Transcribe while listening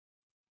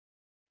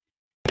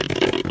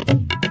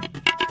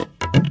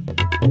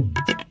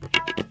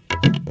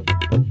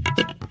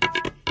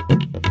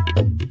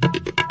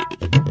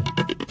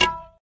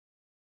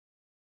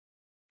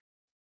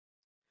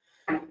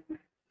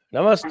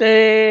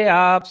नमस्ते।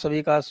 आप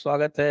सभी का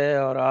स्वागत है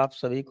और आप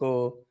सभी को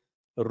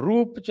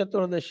रूप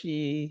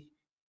चतुर्दशी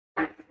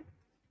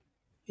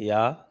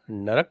या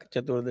नरक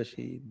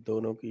चतुर्दशी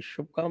दोनों की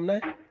शुभकामनाएं।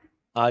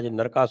 आज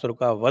नरकासुर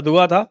का वध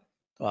हुआ था,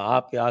 तो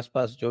आपके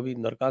आसपास जो भी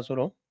नरकासुर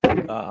हो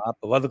उनका आप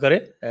वध करें,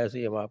 ऐसे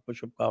ही हम आपको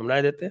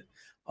शुभकामनाएं देते हैं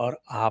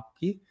और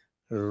आपकी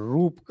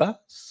रूप का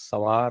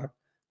संवार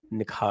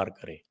निखार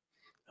करें।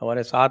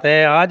 हमारे साथ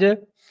है आज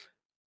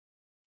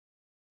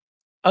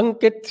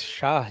अंकित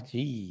शाह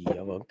जी।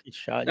 अब अंकित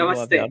शाह जी को आप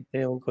नमस्ते। जानते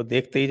हैं, उनको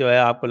देखते ही जो है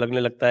आपको लगने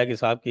लगता है कि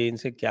साहब की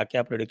इनसे क्या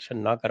क्या प्रेडिक्शन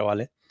ना करवा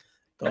लें।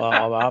 तो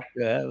अब आप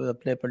जो है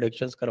अपने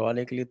प्रेडिक्शंस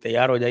करवाने के लिए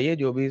तैयार हो जाइए।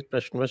 जो भी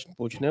प्रश्न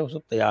पूछने हैं वो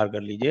सब तैयार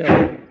कर लीजिए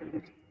और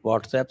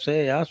व्हाट्सएप से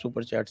या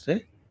सुपर चैट से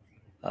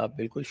आप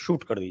बिल्कुल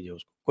शूट कर दीजिए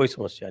उसको, कोई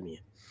समस्या नहीं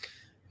है।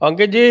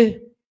 अंकित जी,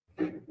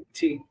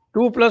 जी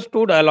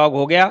 2+2 डायलॉग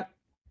हो गया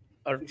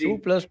और जी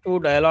 2+2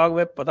 डायलॉग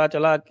में पता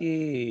चला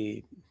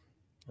कि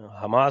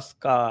हमास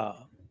का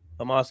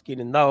हमास की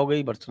निंदा हो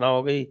गई, भर्त्सना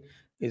हो गई,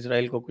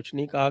 इसराइल को कुछ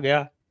नहीं कहा गया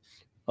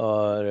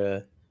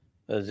और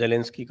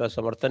जेलेंस्की का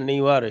समर्थन नहीं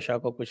हुआ, रशिया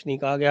को कुछ नहीं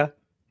कहा गया।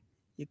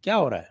 ये क्या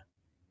हो रहा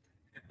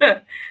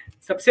है?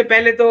 सबसे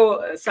पहले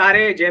तो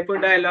सारे जयपुर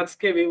डायलॉग्स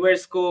के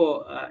व्यूवर्स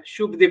को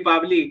शुभ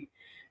दीपावली।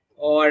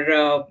 और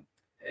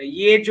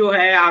ये जो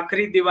है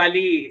आखिरी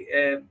दिवाली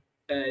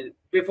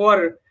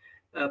बिफोर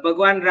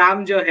भगवान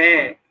राम जो है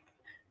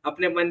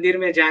अपने मंदिर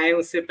में जाएं,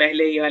 उससे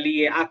पहले ये वाली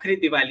ये आखिरी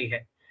दिवाली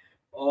है।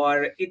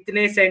 और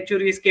इतने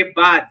सेंचुरीज के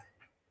बाद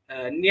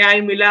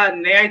न्याय मिला।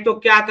 न्याय तो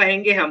क्या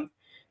कहेंगे हम,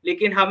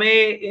 लेकिन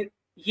हमें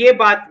ये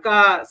बात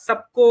का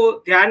सबको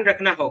ध्यान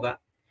रखना होगा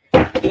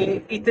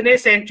कि इतने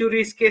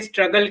सेंचुरीज के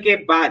स्ट्रगल के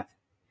बाद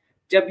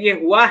जब ये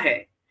हुआ है,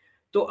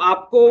 तो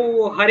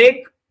आपको हर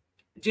एक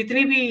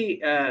जितनी भी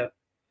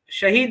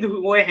शहीद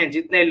हुए हैं,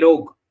 जितने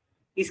लोग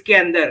इसके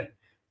अंदर,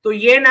 तो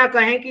ये ना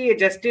कहें कि ये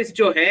जस्टिस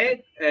जो है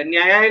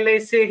न्यायालय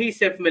से ही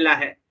सिर्फ मिला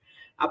है।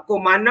 आपको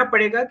मानना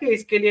पड़ेगा कि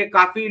इसके लिए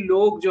काफी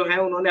लोग जो हैं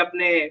उन्होंने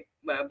अपने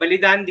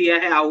बलिदान दिया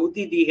है,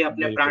 आहुति दी है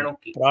अपने बिल्कुल, प्राणों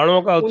की।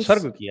 प्राणों का उन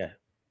उत्सर्ग किया है।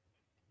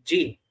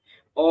 जी।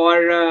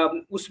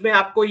 और उसमें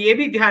आपको ये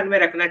भी ध्यान में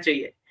रखना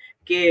चाहिए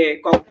कि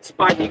कांग्रेस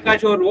पार्टी का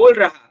जो रोल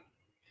रहा,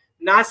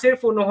 ना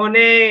सिर्फ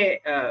उन्होंने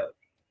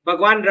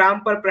भगवान राम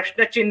पर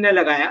प्रश्न चिन्ह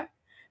लगाया,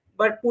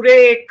 पर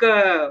पूरे एक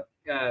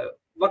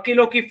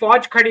वकीलों की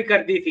फौज खड़ी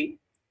कर दी थी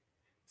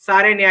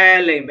सारे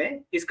न्यायालय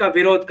में इसका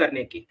विरोध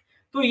करने की।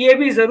 तो ये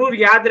भी जरूर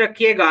याद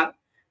रखिएगा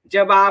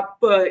जब आप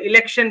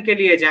इलेक्शन के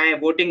लिए जाएं,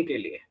 वोटिंग के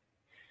लिए।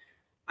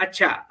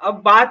 अच्छा,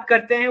 अब बात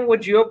करते हैं वो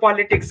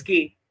जियोपॉलिटिक्स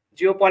की,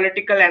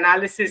 जियोपॉलिटिकल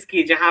एनालिसिस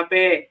की, जहां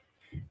पे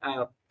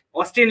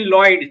ऑस्टिन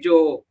लॉयड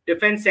जो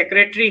डिफेंस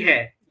सेक्रेटरी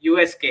है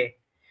यूएस के,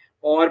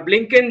 और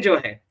ब्लिंकन जो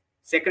है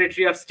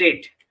सेक्रेटरी ऑफ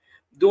स्टेट,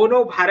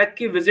 दोनों भारत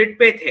की विजिट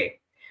पे थे।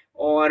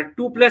 और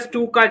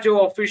 2+2 का जो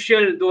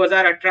ऑफिशियल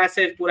 2018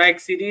 से पूरा एक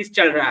सीरीज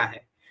चल रहा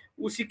है,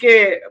 उसी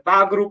के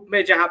भाग रूप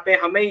में जहां पे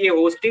हमें ये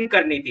होस्टिंग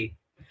करनी थी,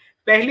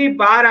 पहली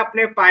बार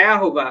आपने पाया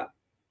होगा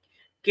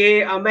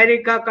कि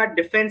अमेरिका का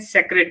डिफेंस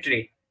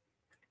सेक्रेटरी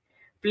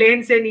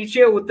प्लेन से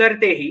नीचे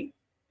उतरते ही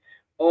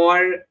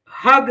और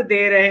हग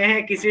दे रहे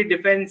हैं किसी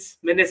डिफेंस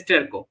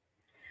मिनिस्टर को।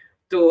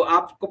 तो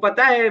आपको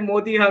पता है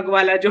मोदी हग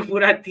वाला जो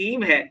पूरा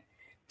थीम है,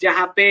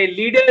 जहां पे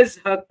लीडर्स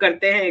हग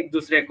करते हैं एक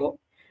दूसरे को,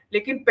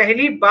 लेकिन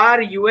पहली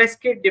बार यूएस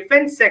के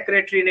डिफेंस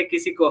सेक्रेटरी ने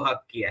किसी को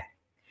हग किया है।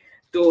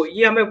 तो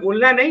ये हमें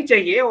भूलना नहीं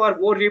चाहिए। और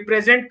वो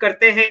रिप्रेजेंट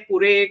करते हैं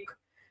पूरे एक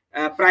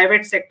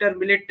private sector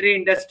military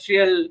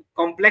industrial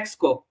complex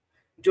को,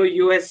 जो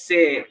यूएस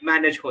से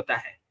मैनेज होता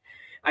है।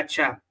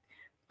 अच्छा,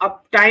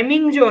 अब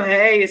टाइमिंग जो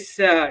है इस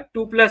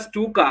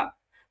 2+2 का,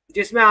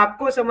 जिसमें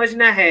आपको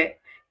समझना है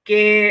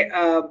कि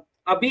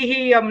अभी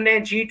ही हमने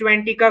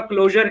G20 का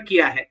क्लोजर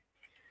किया है,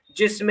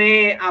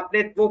 जिसमें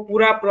आपने वो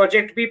पूरा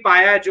प्रोजेक्ट भी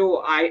पाया जो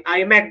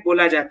आईमैक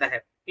बोला जाता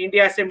है,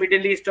 इंडिया से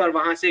मिडिल ईस्ट और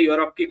वहां से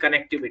यूरोप की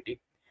कनेक्टिविटी।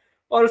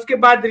 और उसके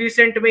बाद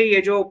रिसेंट में ये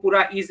जो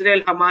पूरा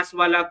इजराइल हमास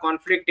वाला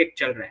कॉन्फ्लिक्ट एक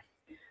चल रहा है।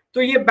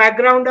 तो ये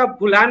बैकग्राउंड आप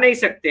भुला नहीं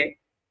सकते।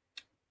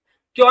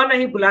 क्यों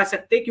नहीं बुला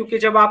सकते? क्योंकि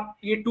जब आप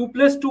ये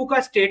 2+2 का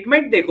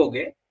स्टेटमेंट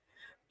देखोगे,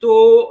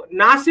 तो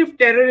ना सिर्फ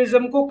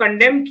टेररिज्म को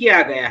कंडेम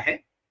किया गया है,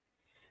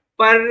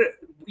 पर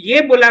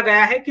यह बोला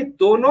गया है कि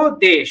दोनों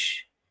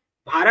देश,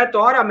 भारत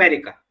और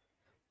अमेरिका,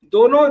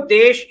 दोनों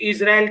देश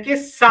इजराइल के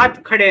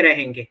साथ खड़े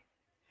रहेंगे।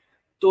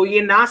 तो ये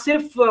ना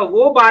सिर्फ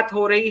वो बात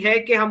हो रही है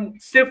कि हम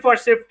सिर्फ और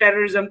सिर्फ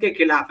टेररिज्म के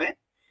खिलाफ हैं,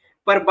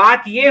 पर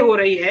बात ये हो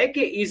रही है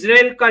कि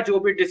इजराइल का जो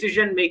भी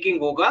डिसीजन मेकिंग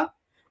होगा,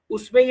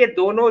 उसमें ये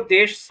दोनों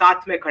देश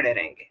साथ में खड़े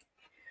रहेंगे।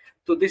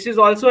 तो दिस इज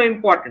ऑल्सो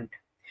इम्पॉर्टेंट,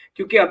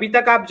 क्योंकि अभी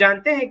तक आप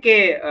जानते हैं कि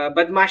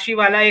बदमाशी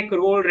वाला एक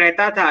रोल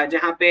रहता था,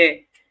 जहां पे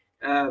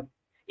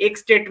एक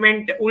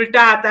स्टेटमेंट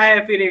उल्टा आता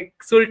है, फिर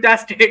एक सुल्टा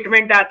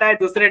स्टेटमेंट आता है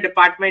दूसरे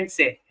डिपार्टमेंट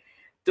से।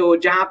 तो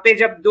जहां पे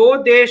जब दो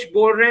देश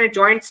बोल रहे हैं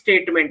जॉइंट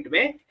स्टेटमेंट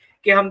में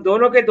कि हम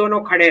दोनों के दोनों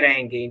खड़े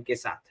रहेंगे इनके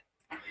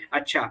साथ।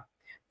 अच्छा,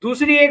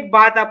 दूसरी एक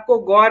बात आपको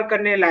गौर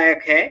करने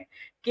लायक है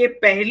कि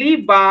पहली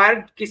बार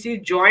किसी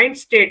जॉइंट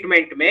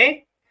स्टेटमेंट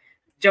में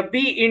जब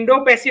भी इंडो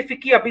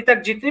पैसिफिक की अभी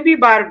तक जितनी भी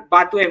बार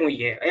बातें हुई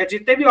है या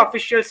जितने भी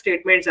ऑफिशियल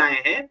स्टेटमेंट्स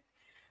आए हैं,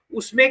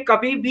 उसमें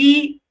कभी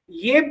भी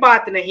ये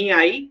बात नहीं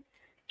आई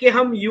कि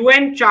हम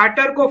यूएन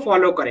चार्टर को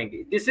फॉलो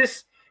करेंगे। दिस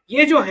इज,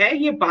 ये जो है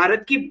ये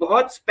भारत की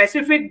बहुत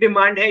स्पेसिफिक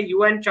डिमांड है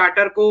यूएन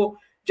चार्टर को।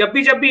 जब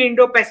भी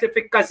इंडो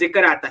पैसिफिक का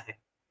जिक्र आता है,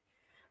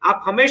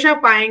 आप हमेशा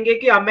पाएंगे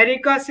कि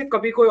अमेरिका से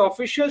कभी कोई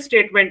ऑफिशियल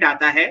स्टेटमेंट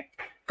आता है,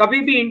 कभी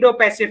भी इंडो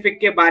पैसिफिक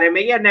के बारे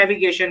में या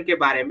नेविगेशन के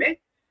बारे में,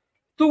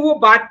 तो वो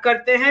बात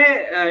करते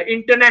हैं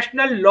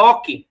इंटरनेशनल लॉ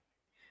की,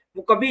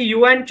 वो कभी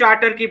यूएन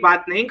चार्टर की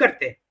बात नहीं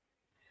करते।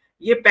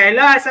 ये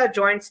पहला ऐसा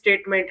जॉइंट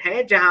स्टेटमेंट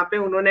है जहां पे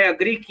उन्होंने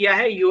अग्री किया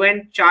है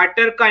यूएन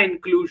चार्टर का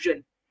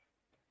इंक्लूजन।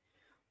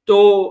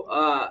 तो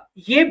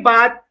ये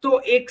बात तो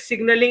एक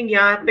सिग्नलिंग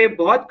यहाँ पे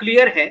बहुत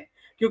क्लियर है,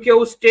 क्योंकि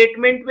उस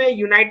स्टेटमेंट में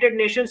यूनाइटेड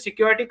नेशन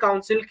सिक्योरिटी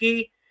काउंसिल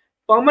की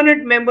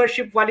परमानेंट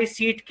मेंबरशिप वाली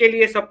सीट के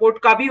लिए सपोर्ट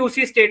का भी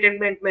उसी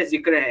स्टेटमेंट में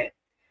जिक्र है।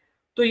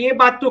 तो ये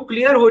बात तो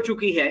क्लियर हो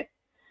चुकी है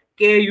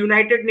कि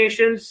यूनाइटेड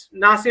नेशंस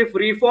ना सिर्फ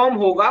रिफॉर्म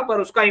होगा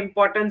पर उसका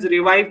इंपॉर्टेंस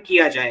रिवाइव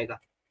किया जाएगा।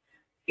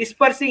 इस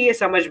पर से ये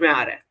समझ में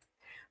आ रहा है।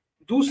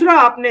 दूसरा,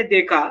 आपने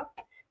देखा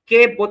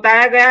कि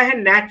बताया गया है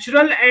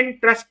natural and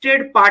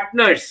trusted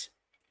partners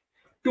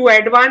to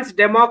advance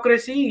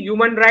democracy,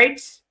 human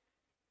rights,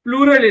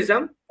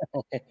 pluralism,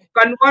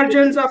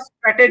 convergence of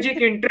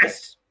strategic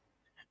interest.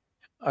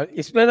 और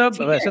इसमें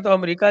तो वैसे तो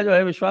अमेरिका जो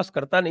है विश्वास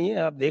करता नहीं है,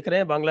 आप देख रहे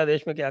हैं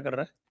बांग्लादेश में क्या कर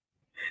रहा है।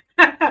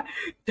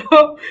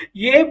 तो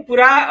ये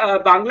पूरा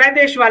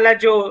बांग्लादेश वाला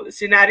जो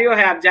सिनारियो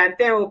है, आप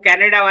जानते हैं वो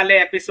कनाडा वाले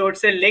एपिसोड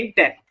से लिंक्ड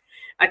है।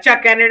 अच्छा,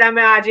 कनाडा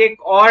में आज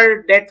एक और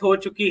डेथ हो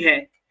चुकी है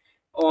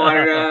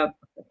और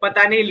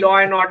पता नहीं लॉ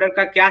एंड ऑर्डर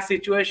का क्या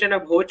सिचुएशन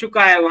अब हो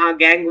चुका है वहां,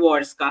 गैंग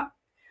वॉर्स का,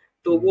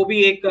 तो वो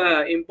भी एक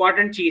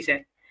इम्पॉर्टेंट चीज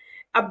है।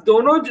 अब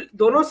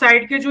दोनों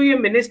साइड के जो ये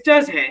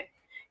मिनिस्टर्स हैं,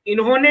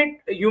 इन्होंने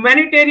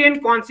ह्यूमैनिटेरियन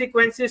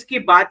कॉन्सिक्वेंसेस की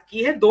बात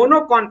की है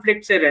दोनों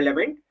कॉन्फ्लिक्ट से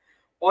रेलेवेंट,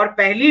 और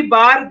पहली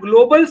बार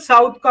ग्लोबल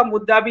साउथ का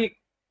मुद्दा भी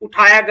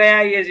उठाया गया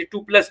ये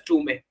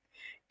 2+2 में,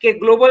 कि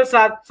ग्लोबल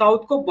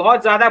साउथ को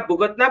बहुत ज्यादा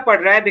भुगतना पड़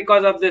रहा है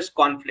बिकॉज ऑफ दिस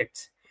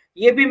कॉन्फ्लिक्ट्स।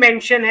 ये भी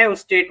मेंशन है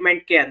उस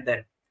स्टेटमेंट के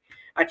अंदर।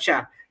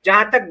 अच्छा,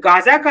 जहां तक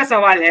गाजा का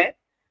सवाल है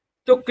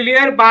तो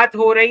क्लियर बात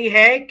हो रही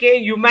है कि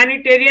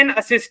ह्यूमैनिटेरियन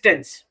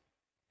असिस्टेंस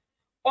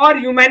और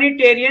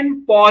ह्यूमैनिटेरियन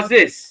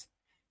पॉजेस,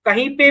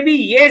 कहीं पे भी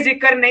ये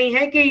जिक्र नहीं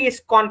है कि इस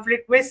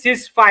कॉन्फ्लिक्ट में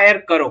सीज फायर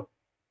करो,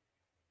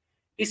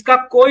 इसका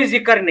कोई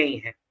जिक्र नहीं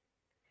है।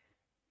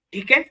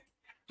 ठीक है,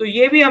 तो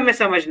ये भी हमें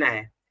समझना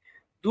है।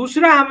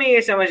 दूसरा, हमें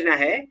ये समझना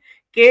है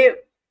कि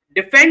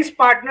डिफेंस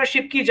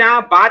पार्टनरशिप की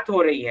जहां बात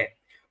हो रही है,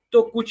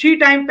 तो कुछ ही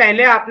टाइम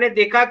पहले आपने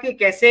देखा कि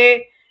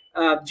कैसे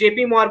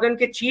जेपी मॉर्गन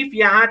के चीफ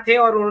यहां थे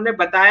और उन्होंने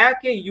बताया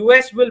कि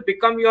US will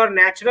become your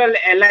natural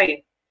ally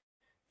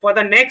for the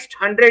next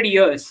 100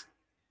 years।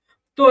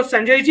 तो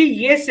संजय जी,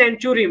 ये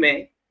सेंचुरी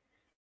में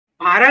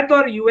भारत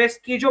और यूएस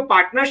की जो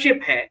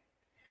पार्टनरशिप है,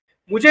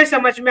 मुझे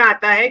समझ में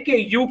आता है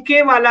कि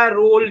यूके वाला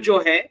रोल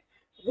जो है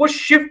वो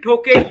शिफ्ट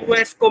होके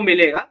यूएस को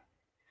मिलेगा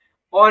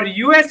और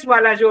यूएस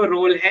वाला जो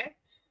रोल है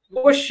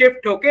वो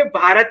शिफ्ट होके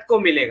भारत को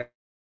मिलेगा।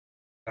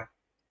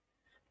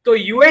 तो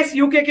यूएस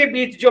यूके के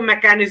बीच जो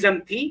मैकेनिज्म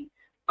थी,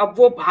 अब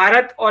वो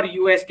भारत और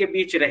यूएस के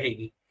बीच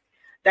रहेगी।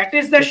 That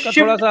is the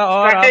shift,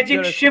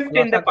 strategic shift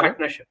in the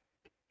partnership.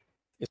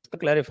 इसको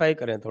क्लैरिफाई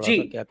करें थोड़ा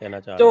सा, क्या कहना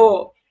चाह रहे हैं?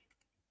 तो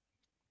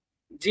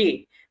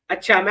जी,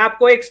 अच्छा, मैं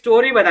आपको एक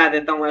स्टोरी बता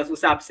देता हूँ उस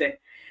हिसाब से।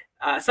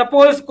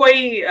 सपोज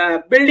कोई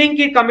बिल्डिंग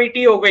की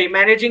कमिटी हो गई,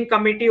 मैनेजिंग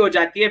कमिटी हो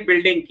जाती है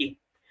बिल्डिंग की,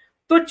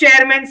 तो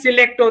चेयरमैन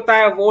सिलेक्ट होता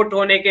है। वोट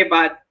होने के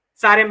बाद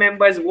सारे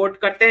मेंबर्स वोट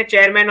करते हैं,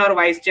 चेयरमैन और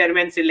वाइस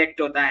चेयरमैन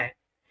सिलेक्ट होता है।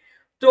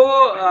 तो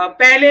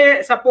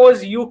पहले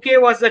suppose UK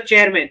was the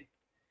chairman,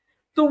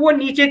 तो वो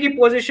नीचे की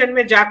पोजीशन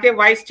में जाके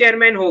वाइस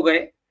चेयरमैन हो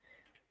गए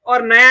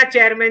और नया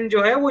चेयरमैन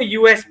जो है वो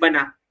यूएस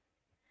बना।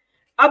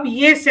 अब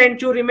ये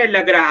सेंचुरी में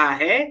लग रहा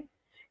है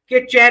कि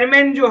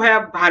चेयरमैन जो है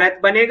अब भारत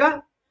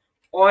बनेगा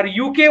और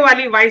यूके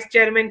वाली वाइस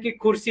चेयरमैन की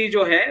कुर्सी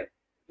जो है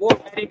वो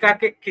अमेरिका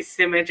के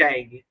हिस्से में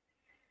जाएगी।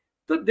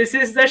 तो this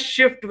is the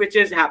shift which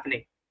is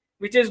happening,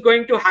 which is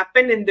going to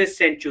happen in this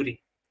century.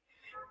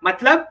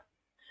 मतलब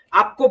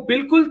आपको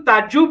बिल्कुल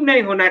ताज्जुब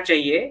नहीं होना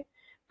चाहिए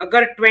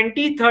अगर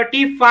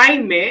 2035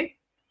 में,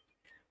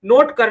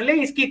 नोट कर ले,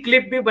 इसकी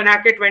क्लिप भी बना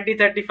के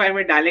 2035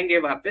 में डालेंगे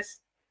वापस,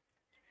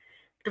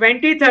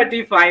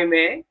 2035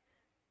 में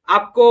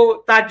आपको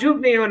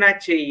ताज्जुब नहीं होना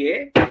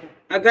चाहिए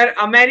अगर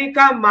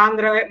अमेरिका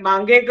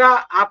मांगेगा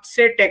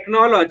आपसे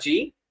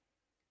टेक्नोलॉजी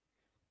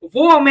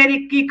वो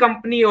अमेरिकी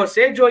कंपनियों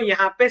से जो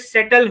यहां पे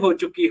सेटल हो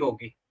चुकी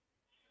होगी।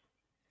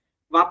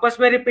 वापस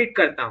मैं रिपीट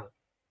करता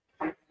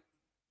हूं,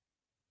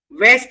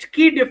 वेस्ट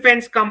की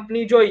डिफेंस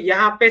कंपनी जो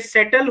यहां पे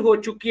सेटल हो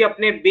चुकी,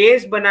 अपने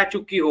बेस बना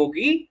चुकी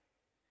होगी,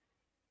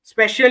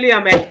 स्पेशली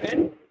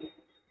अमेरिकन,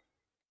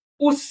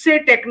 उससे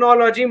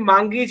टेक्नोलॉजी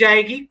मांगी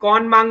जाएगी।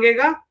 कौन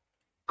मांगेगा?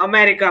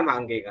 अमेरिका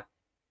मांगेगा।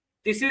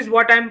 This is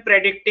what I am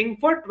predicting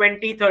for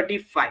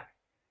 2035।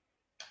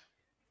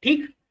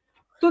 ठीक,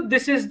 तो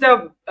this is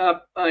the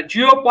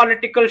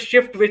geopolitical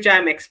shift which I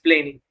am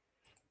explaining.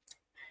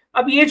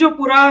 अब ये जो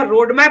पूरा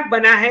रोड मैप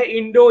बना है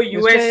इंडो इसमें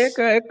यूएस,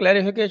 एक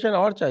क्लैरिफिकेशन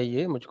और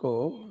चाहिए मुझको।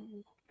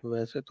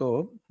 वैसे तो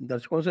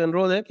दर्शकों से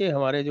अनुरोध है कि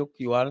हमारे जो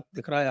क्यूआर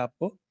दिख रहा है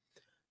आपको,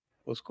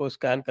 उसको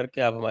स्कैन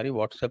करके आप हमारी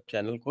व्हाट्सएप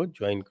चैनल को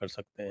ज्वाइन कर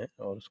सकते हैं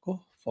और उसको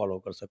फॉलो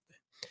कर सकते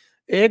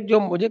हैं। एक जो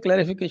मुझे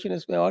क्लैरिफिकेशन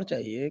इसमें और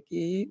चाहिए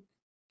कि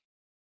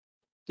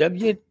जब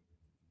ये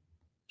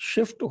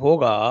शिफ्ट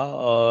होगा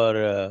और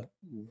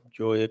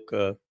जो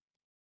एक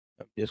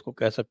जिसको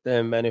कह सकते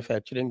हैं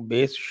मैन्युफैक्चरिंग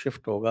बेस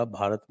शिफ्ट होगा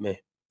भारत में,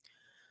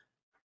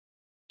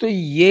 तो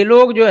ये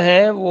लोग जो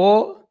हैं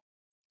वो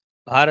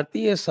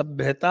भारतीय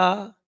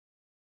सभ्यता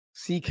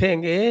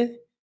सीखेंगे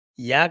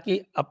या कि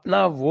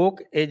अपना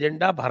वोक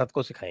एजेंडा भारत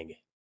को सिखाएंगे?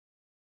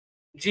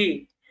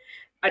 जी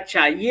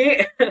अच्छा,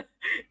 ये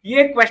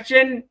ये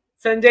क्वेश्चन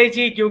संजय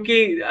जी,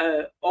 क्योंकि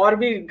और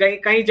भी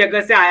कई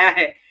जगह से आया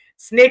है,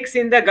 स्नेक्स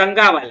इन द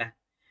गंगा वाला,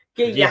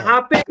 कि जी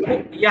हाँ।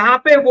 यहाँ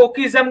पे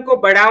वोकिज्म को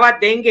बढ़ावा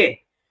देंगे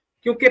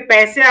क्योंकि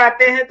पैसे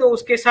आते हैं तो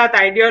उसके साथ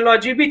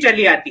आइडियोलॉजी भी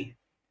चली आती है।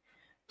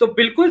 तो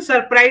बिल्कुल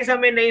सरप्राइज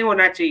हमें नहीं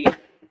होना चाहिए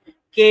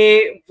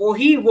कि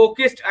वही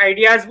वोकिस्ट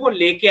आइडियाज वो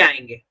लेके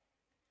आएंगे।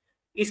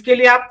 इसके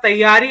लिए आप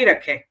तैयारी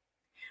रखें,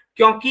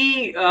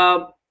 क्योंकि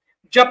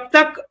जब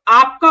तक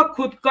आपका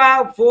खुद का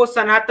वो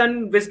सनातन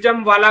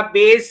विजडम वाला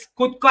बेस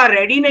खुद का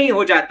रेडी नहीं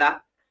हो जाता,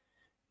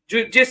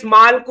 जिस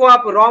माल को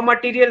आप रॉ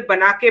मटेरियल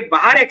बना के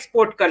बाहर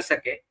एक्सपोर्ट कर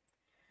सके,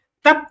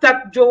 तब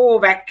तक जो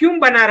वैक्यूम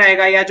बना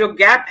रहेगा या जो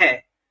गैप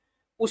है,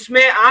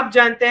 उसमें आप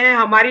जानते हैं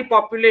हमारी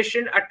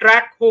पॉपुलेशन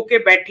अट्रैक्ट होके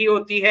बैठी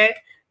होती है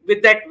विद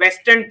दैट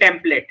वेस्टर्न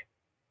टेम्पलेट।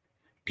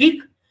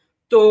 ठीक,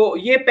 तो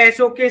ये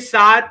पैसों के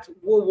साथ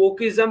वो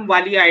वोकिज्म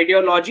वाली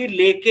आइडियोलॉजी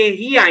लेके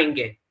ही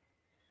आएंगे।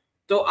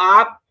 तो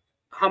आप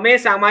हमें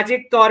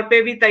सामाजिक तौर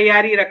पे भी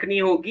तैयारी रखनी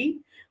होगी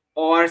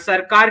और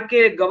सरकार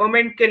के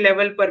गवर्नमेंट के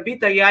लेवल पर भी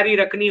तैयारी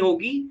रखनी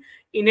होगी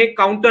इन्हें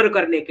काउंटर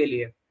करने के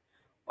लिए।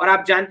 और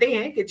आप जानते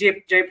हैं कि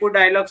जयपुर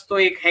डायलॉग्स तो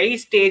एक है ही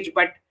स्टेज,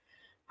 बट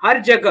हर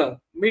जगह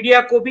मीडिया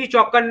को भी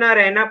चौकन्ना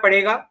रहना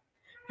पड़ेगा,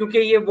 क्योंकि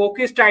ये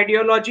वोकिस्ट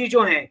आइडियोलॉजी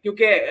जो है,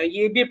 क्योंकि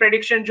ये भी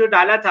प्रेडिक्शन जो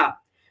डाला था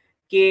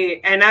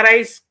कि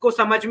एनआरआईज को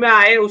समझ में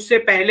आए उससे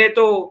पहले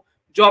तो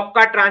जॉब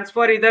का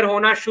ट्रांसफर इधर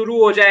होना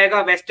शुरू हो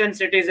जाएगा वेस्टर्न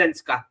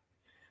सिटीजन्स का।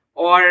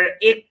 और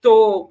एक तो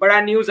बड़ा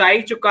न्यूज आ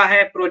ही चुका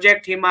है,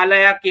 प्रोजेक्ट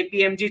हिमालय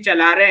केपीएमजी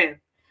चला रहे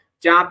हैं,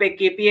 जहां पे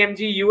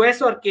केपीएमजी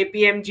यूएस और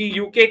केपीएमजी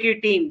यूके की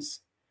टीम्स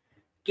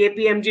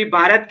केपीएमजी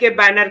भारत के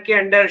बैनर के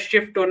अंडर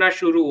शिफ्ट होना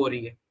शुरू हो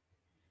रही है।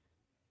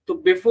 तो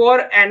बिफोर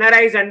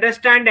एनआरआईज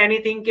अंडरस्टैंड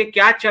एनीथिंग के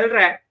क्या चल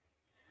रहा है,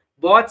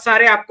 बहुत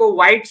सारे आपको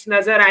वाइट्स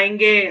नजर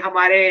आएंगे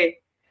हमारे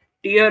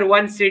टीयर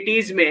 1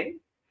 सिटीज में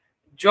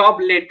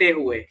जॉब लेते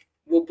हुए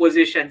वो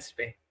पोजीशंस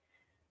पे।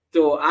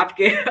 तो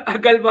आपके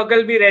अगल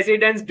बगल भी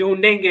रेजिडेंट्स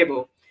ढूंढेंगे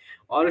वो,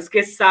 और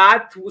उसके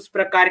साथ उस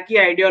प्रकार की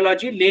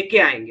आइडियोलॉजी लेके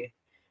आएंगे।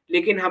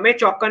 लेकिन हमें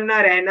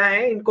चौकन्ना रहना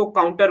है इनको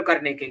काउंटर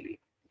करने के लिए।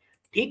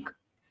 ठीक,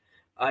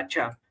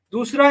 अच्छा,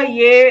 दूसरा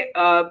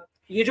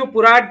ये जो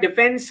पूरा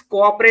डिफेंस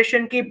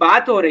कोऑपरेशन की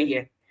बात हो रही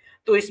है,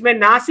 तो इसमें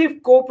ना सिर्फ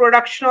को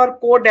प्रोडक्शन और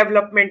को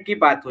डेवलपमेंट की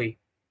बात हुई,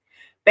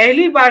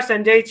 पहली बार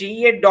संजय जी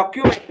ये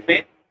डॉक्यूमेंट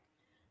में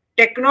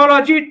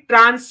टेक्नोलॉजी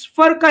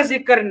ट्रांसफर का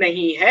जिक्र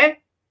नहीं है,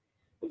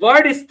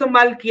 वर्ड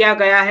इस्तेमाल किया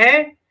गया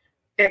है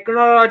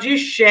टेक्नोलॉजी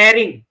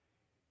शेयरिंग।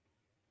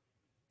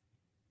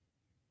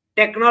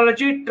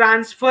 टेक्नोलॉजी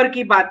ट्रांसफर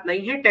की बात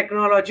नहीं है,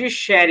 टेक्नोलॉजी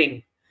शेयरिंग।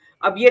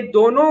 अब ये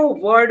दोनों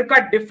वर्ड का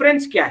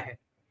डिफरेंस क्या है?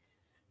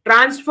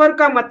 ट्रांसफर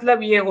का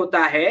मतलब ये होता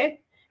है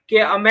कि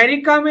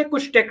अमेरिका में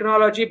कुछ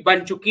टेक्नोलॉजी बन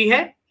चुकी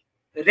है,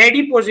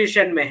 रेडी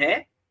पोजीशन में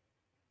है,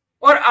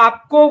 और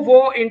आपको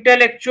वो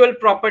इंटेलेक्चुअल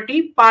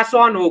प्रॉपर्टी पास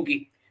ऑन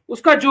होगी,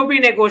 उसका जो भी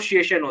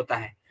नेगोशिएशन होता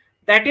है,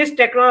 दैट इज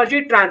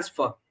टेक्नोलॉजी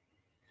ट्रांसफर।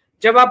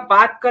 जब आप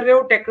बात कर रहे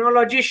हो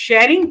टेक्नोलॉजी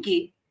शेयरिंग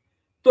की,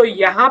 तो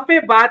यहां पे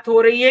बात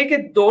हो रही है कि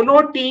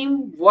दोनों टीम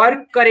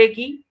वर्क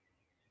करेगी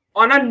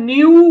on a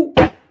new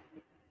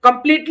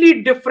completely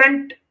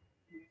different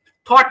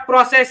thought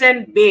process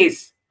and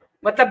base.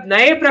 मतलब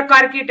नए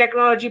प्रकार की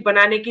टेक्नोलॉजी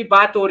बनाने की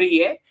बात हो रही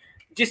है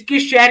जिसकी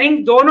शेयरिंग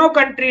दोनों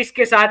कंट्रीज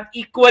के साथ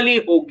इक्वली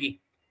होगी,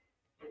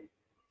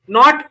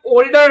 नॉट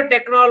ओल्डर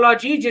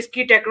टेक्नोलॉजी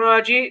जिसकी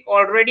टेक्नोलॉजी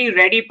ऑलरेडी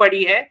रेडी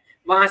पड़ी है,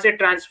 वहां से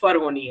ट्रांसफर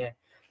होनी है।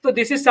 तो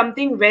this is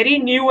something very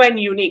new and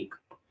unique,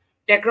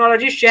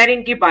 technology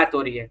sharing की बात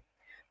हो रही है।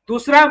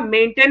 दूसरा,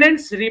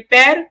 मेंटेनेंस,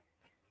 रिपेयर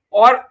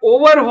और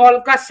ओवरहॉल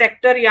का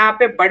सेक्टर यहाँ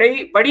पे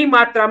बड़ी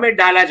मात्रा में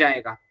डाला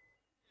जाएगा।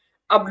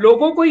 अब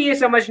लोगों को ये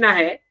समझना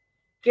है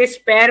कि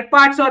स्पेयर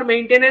पार्ट्स और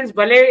मेंटेनेंस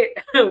भले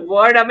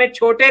वर्ड हमें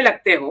छोटे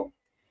लगते हो,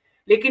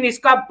 लेकिन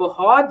इसका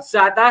बहुत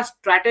ज्यादा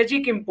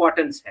स्ट्रैटेजिक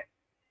इंपॉर्टेंस है।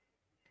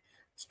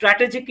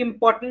 स्ट्रैटेजिक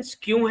इंपॉर्टेंस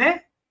क्यों है?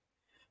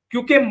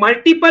 क्योंकि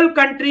मल्टीपल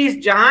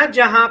कंट्रीज जहां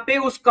जहां पे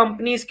उस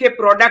कंपनीज के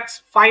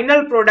प्रोडक्ट्स,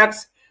 फाइनल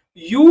प्रोडक्ट्स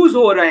यूज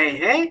हो रहे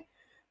हैं,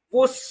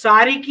 वो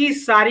सारी की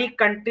सारी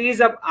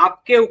कंट्रीज अब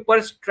आपके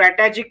ऊपर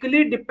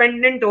स्ट्रेटेजिकली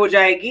डिपेंडेंट हो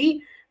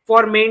जाएगी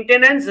for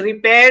maintenance,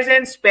 repairs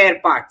and spare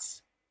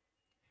parts.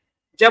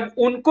 जब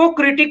उनको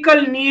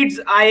क्रिटिकल नीड्स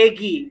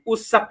आएगी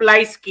उस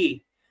सप्लाईज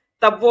की,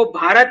 तब वो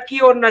भारत की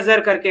ओर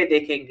नजर करके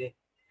देखेंगे।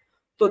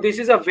 तो this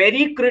is a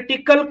very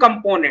critical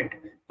component,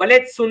 भले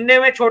सुनने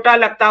में छोटा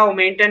लगता हो,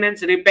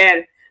 मेंटेनेंस,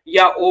 रिपेयर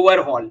या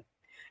ओवरहॉल।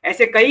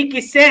 ऐसे कई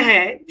किस्से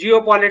हैं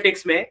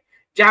जियोपॉलिटिक्स में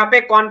जहां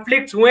पे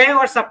कॉन्फ्लिक्ट्स हुए हैं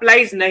और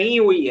सप्लाईज नहीं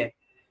हुई है,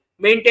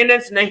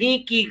 मेंटेनेंस नहीं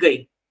की गई।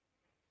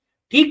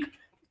 ठीक,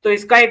 तो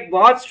इसका एक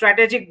बहुत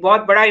स्ट्रेटेजिक,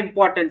 बहुत बड़ा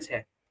इंपॉर्टेंस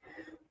है।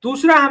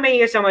 दूसरा हमें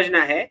यह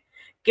समझना है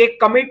कि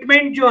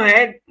कमिटमेंट जो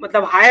है,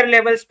 मतलब हायर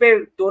लेवल्स पे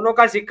दोनों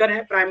का जिक्र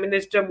है, प्राइम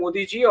मिनिस्टर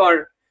मोदी जी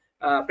और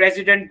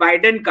प्रेसिडेंट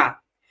बाइडेन का,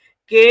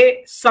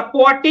 कि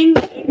supporting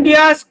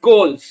India's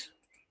goals,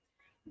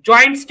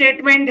 joint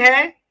statement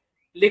है,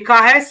 लिखा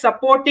है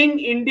supporting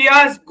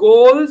India's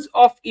goals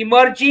of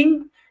emerging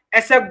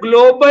as a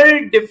global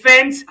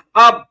defence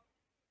hub.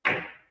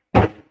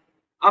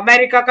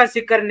 America का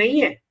जिक्र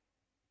नहीं है,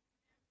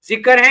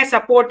 जिक्र है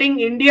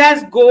supporting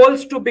India's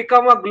goals to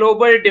become a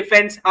global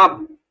defence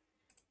hub.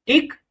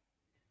 ठीक,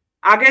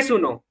 आगे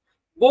सुनो,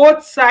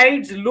 both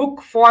sides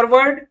look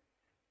forward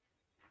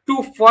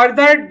to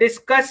further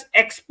discuss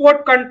export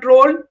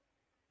control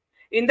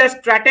in the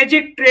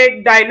strategic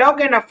trade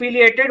dialogue and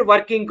affiliated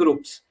working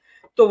groups.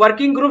 तो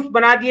वर्किंग ग्रुप्स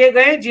बना दिए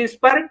गए जिस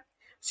पर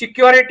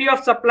सिक्योरिटी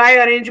ऑफ सप्लाई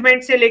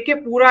अरेंजमेंट से लेके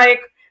पूरा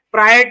एक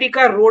प्रायोरिटी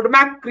का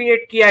रोडमैप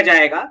क्रिएट किया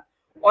जाएगा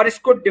और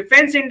इसको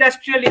डिफेंस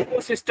इंडस्ट्रियल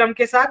इकोसिस्टम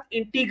के साथ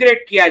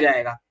इंटीग्रेट किया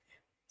जाएगा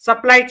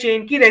सप्लाई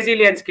चेन की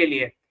रेजिलियंस के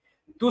लिए।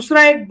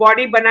 दूसरा एक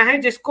बॉडी बना है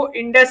जिसको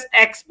इंडस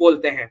एक्स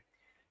बोलते हैं,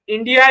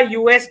 India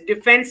US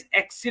defence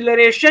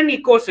acceleration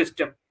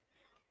ecosystem,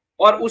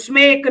 और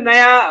उसमें एक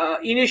नया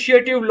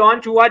इनिशिएटिव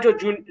लॉन्च हुआ जो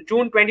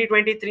जून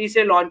 2023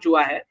 से लॉन्च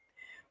हुआ है।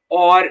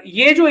 और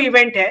ये जो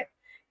इवेंट है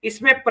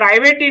इसमें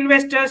प्राइवेट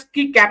इन्वेस्टर्स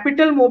की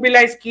कैपिटल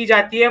मोबिलाइज की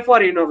जाती है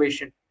फॉर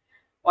इनोवेशन,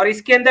 और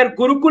इसके अंदर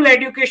गुरुकुल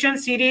एजुकेशन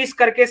सीरीज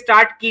करके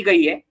स्टार्ट की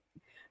गई है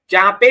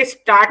जहां पे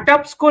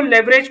स्टार्टअप्स को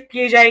लेवरेज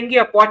की जाएंगी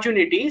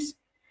अपॉर्चुनिटीज,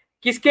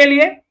 किसके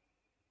लिए?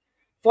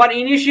 For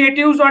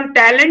initiatives on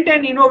talent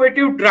and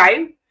innovative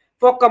drive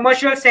for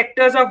commercial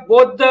sectors of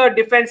both the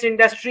defence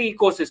industry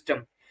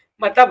ecosystem.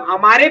 मतलब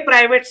हमारे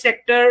प्राइवेट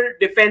सेक्टर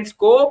डिफेंस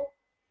को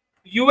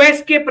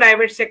यूएस के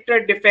प्राइवेट सेक्टर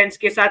डिफेंस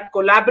के साथ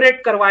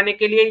कोलैबोरेट करवाने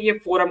के लिए ये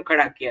फोरम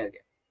खड़ा किया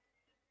गया।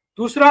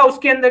 दूसरा,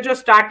 उसके अंदर जो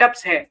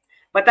स्टार्टअप्स है,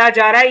 बताया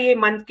जा रहा है ये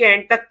मंथ के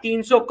एंड तक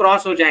 300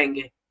 क्रॉस हो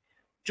जाएंगे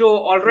जो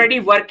ऑलरेडी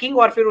वर्किंग,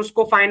 और फिर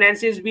उसको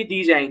फाइनेंसेस भी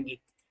दी जाएंगी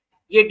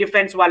ये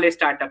डिफेंस वाले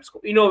स्टार्टअप्स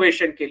को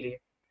इनोवेशन के लिए।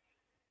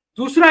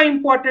 दूसरा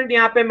इंपॉर्टेंट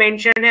यहाँ पे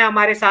मेंशन है,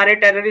 हमारे सारे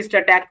टेररिस्ट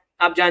अटैक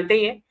आप जानते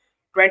ही हैं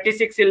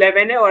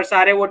 26/11 है, और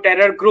सारे वो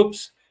terror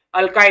groups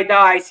al Qaeda,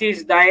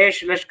 ISIS,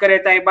 Daesh, Lashkar e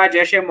Taiba,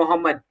 Jaish ए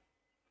मोहम्मद,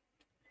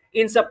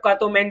 इन सब का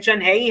तो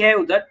मेंशन है ही है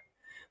उधर।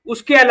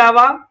 उसके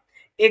अलावा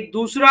एक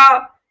दूसरा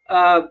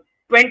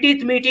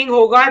 20th मीटिंग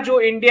होगा जो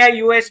India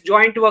US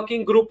joint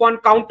working group on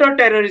counter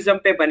terrorism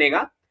पे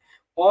बनेगा,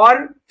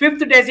 और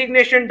 5th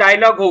डेजिग्नेशन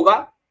डायलॉग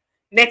होगा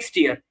नेक्स्ट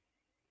ईयर।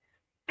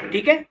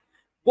 ठीक है,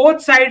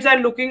 both sides are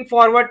looking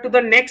forward to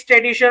the next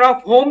edition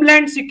of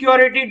homeland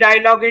security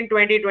dialogue in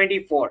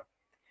 2024।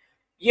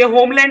 ये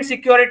होमलैंड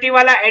सिक्योरिटी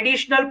वाला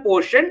एडिशनल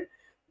पोर्शन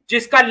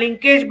जिसका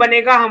linkage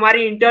बनेगा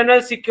हमारी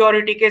इंटरनल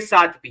सिक्योरिटी के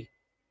साथ भी।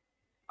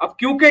 अब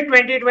क्योंकि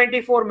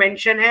 2024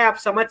 मेंशन है, आप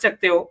समझ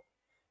सकते हो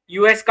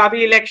यूएस का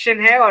भी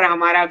इलेक्शन है और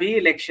हमारा भी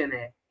इलेक्शन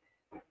है,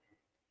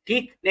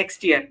 ठीक,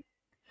 next year.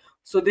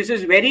 So this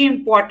is very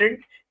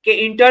important कि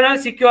इंटरनल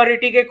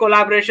सिक्योरिटी के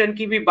कोलैबोरेशन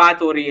की भी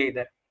बात हो रही है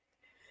इधर।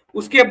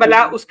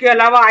 उसके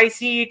अलावा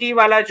आईसीईटी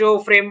वाला जो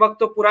फ्रेमवर्क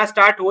तो पूरा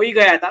स्टार्ट हो ही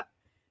गया था,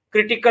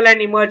 क्रिटिकल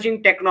एंड इमर्जिंग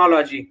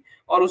टेक्नोलॉजी,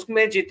 और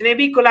उसमें जितने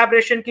भी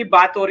कोलैबोरेशन की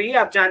बात हो रही है,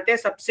 आप जानते हैं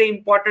सबसे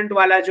इंपॉर्टेंट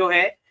वाला जो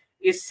है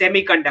इस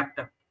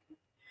सेमीकंडक्टर,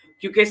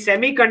 क्योंकि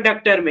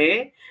सेमीकंडक्टर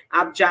में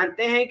आप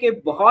जानते हैं कि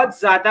बहुत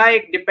ज्यादा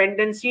एक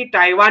डिपेंडेंसी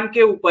ताइवान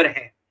के ऊपर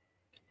है,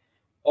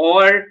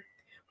 और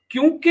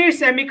क्योंकि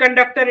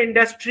सेमीकंडक्टर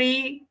इंडस्ट्री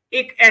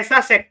एक ऐसा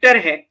सेक्टर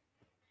है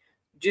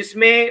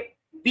जिसमें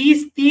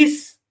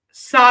 20-30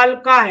 साल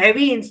का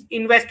हैवी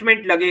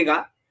इन्वेस्टमेंट लगेगा,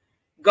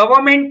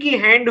 गवर्नमेंट की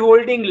हैंड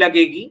होल्डिंग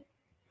लगेगी,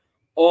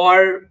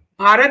 और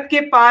भारत के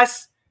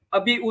पास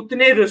अभी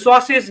उतने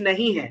रिसोर्सेज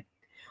नहीं है।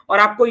 और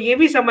आपको ये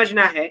भी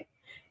समझना है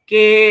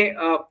कि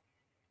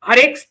हर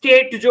एक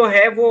स्टेट जो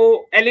है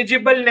वो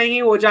एलिजिबल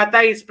नहीं हो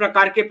जाता इस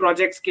प्रकार के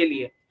प्रोजेक्ट्स के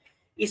लिए।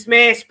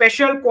 इसमें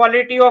special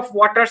quality of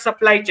water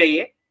supply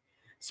चाहिए,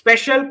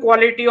 special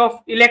quality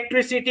of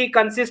electricity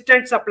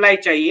consistent supply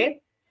चाहिए,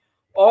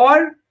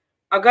 और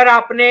अगर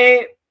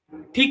आपने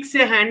ठीक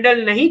से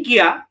हैंडल नहीं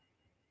किया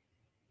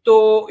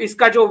तो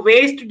इसका जो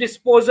वेस्ट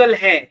डिस्पोजल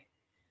है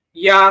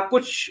या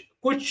कुछ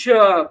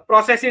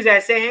प्रोसेसेस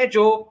ऐसे हैं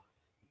जो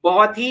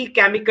बहुत ही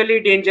केमिकली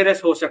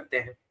डेंजरस हो सकते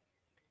हैं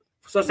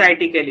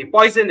सोसाइटी के लिए,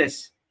 पॉइजनस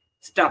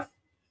स्टफ।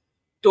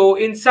 तो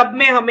इन सब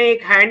में हमें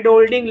एक हैंड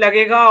होल्डिंग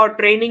लगेगा और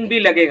ट्रेनिंग भी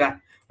लगेगा।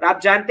 और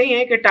आप जानते ही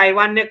हैं कि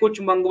ताइवान ने कुछ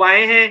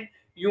मंगवाए हैं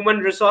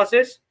ह्यूमन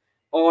रिसोर्सेज,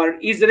 और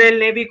इजराइल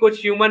ने भी कुछ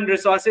ह्यूमन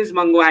रिसोर्सेज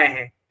मंगवाए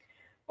हैं,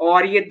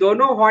 और ये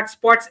दोनों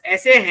हॉटस्पॉट्स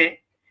ऐसे हैं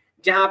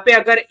जहां पे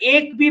अगर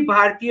एक भी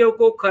भारतीयों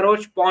को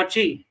खरोच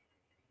पहुंची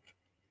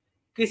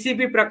किसी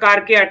भी प्रकार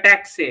के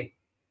अटैक से,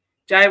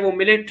 चाहे वो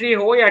मिलिट्री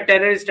हो या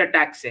टेररिस्ट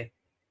अटैक से,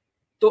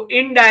 तो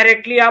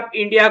इनडायरेक्टली आप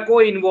इंडिया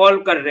को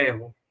इन्वॉल्व कर रहे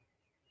हो।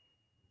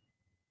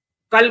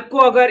 कल को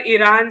अगर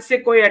ईरान से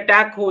कोई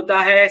अटैक होता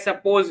है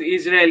सपोज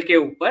इजराइल के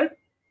ऊपर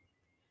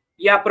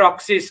या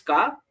प्रॉक्सिस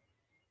का,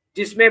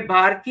 जिसमें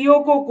भारतीयों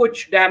को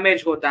कुछ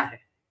डैमेज होता है,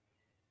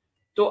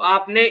 तो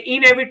आपने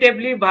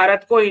इनएविटेबली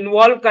भारत को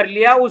इन्वॉल्व कर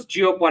लिया उस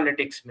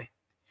जियोपॉलिटिक्स में।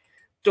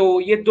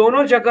 तो ये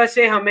दोनों जगह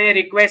से हमें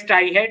रिक्वेस्ट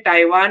आई है,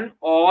 ताइवान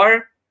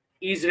और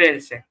इजराइल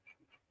से।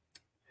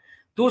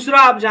 दूसरा,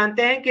 आप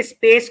जानते हैं कि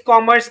स्पेस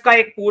कॉमर्स का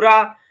एक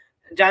पूरा,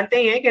 जानते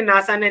ही हैं कि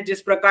नासा ने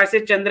जिस प्रकार से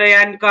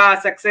चंद्रयान का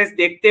सक्सेस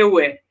देखते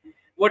हुए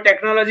वो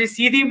टेक्नोलॉजी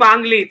सीधी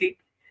मांग ली थी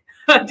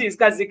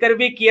जिसका जिक्र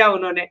भी किया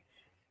उन्होंने,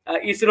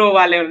 इसरो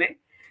वाले ने।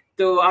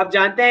 तो आप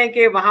जानते हैं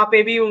कि वहां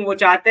पे भी वो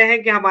चाहते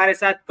हैं कि हमारे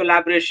साथ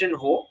कोलैबोरेशन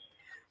हो।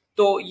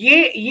 तो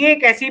ये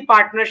एक ऐसी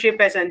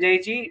पार्टनरशिप है संजय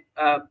जी,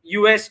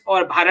 यूएस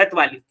और भारत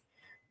वाली,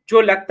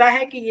 जो लगता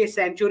है कि ये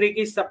सेंचुरी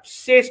की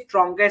सबसे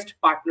स्ट्रॉन्गेस्ट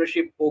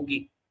पार्टनरशिप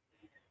होगी।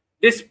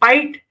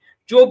 डिस्पाइट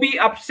जो भी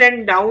अप्स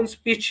एंड डाउन्स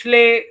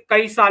पिछले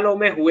कई सालों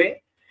में हुए,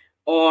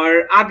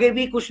 और आगे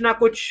भी कुछ ना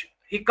कुछ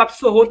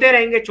हिकअप्स होते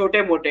रहेंगे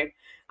छोटे मोटे।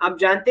 आप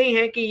जानते ही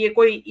हैं कि ये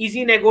कोई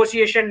इजी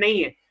नेगोशिएशन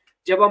नहीं है।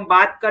 जब हम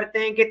बात करते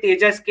हैं कि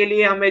तेजस के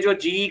लिए हमें जो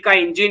जीई का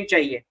इंजन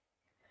चाहिए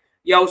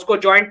या उसको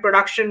जॉइंट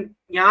प्रोडक्शन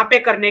यहाँ पे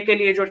करने के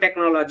लिए जो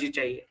टेक्नोलॉजी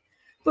चाहिए,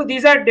 तो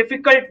दीज आर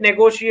डिफिकल्ट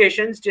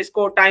नेगोशिएशंस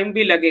जिसको टाइम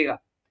भी लगेगा।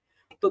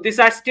 तो this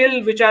are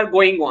still which are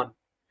going on.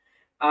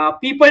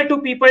 People to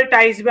people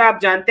ties में आप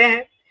जानते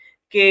हैं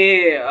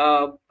कि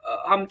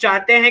हम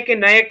चाहते हैं कि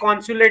नए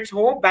कॉन्सुलेट्स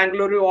हो,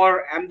 बेंगलुरु और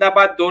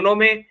अहमदाबाद दोनों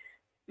में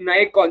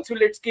नए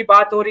कॉन्सुलेट्स की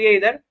बात हो रही है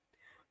इधर।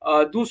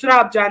 दूसरा,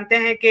 आप जानते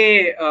हैं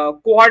कि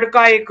क्वाड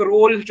का एक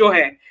रोल जो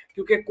है,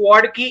 क्योंकि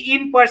क्वाड की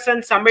इन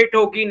पर्सन समिट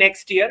होगी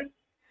नेक्स्ट ईयर,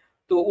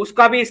 तो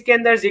उसका भी इसके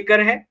अंदर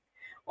जिक्र है।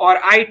 और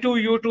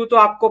I2U2 तो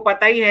आपको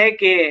पता ही है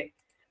कि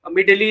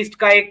मिडिल ईस्ट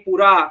का एक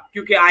पूरा,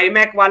 क्योंकि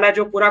आईमैक वाला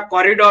जो पूरा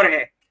कॉरिडोर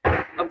है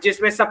अब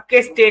जिसमें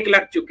सबके स्टेक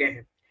लग चुके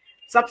हैं।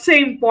 सबसे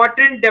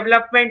इंपॉर्टेंट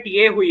डेवलपमेंट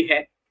ये हुई है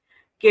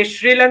कि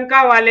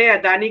श्रीलंका वाले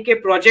अदानी के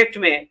प्रोजेक्ट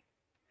में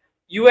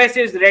US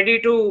is ready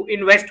to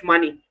invest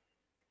money,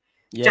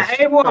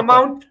 चाहे वो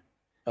अमाउंट,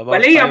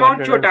 भले ही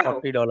अमाउंट छोटा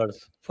हो,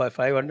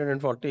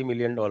 $540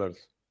 million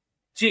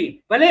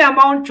जी, भले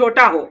अमाउंट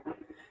छोटा हो,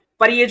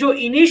 पर ये जो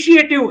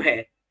इनिशिएटिव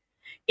है,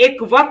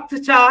 एक वक्त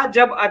था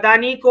जब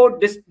अदानी को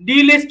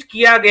डीलिस्ट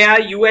किया गया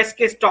यूएस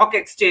के स्टॉक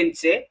एक्सचेंज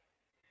से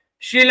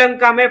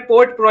श्रीलंका में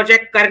पोर्ट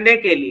प्रोजेक्ट करने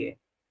के लिए।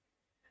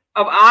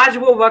 अब आज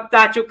वो वक्त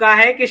आ चुका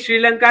है कि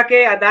श्रीलंका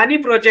के अदानी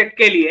प्रोजेक्ट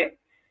के लिए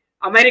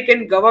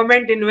अमेरिकन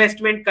गवर्नमेंट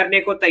इन्वेस्टमेंट करने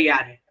को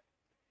तैयार है।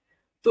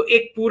 तो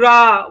एक पूरा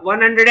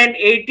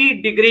 180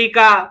 डिग्री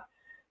का,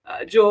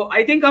 जो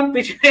आई थिंक हम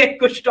पिछले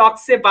कुछ टॉक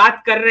से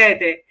बात कर रहे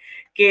थे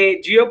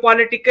कि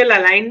जियोपॉलिटिकल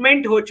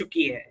अलाइनमेंट हो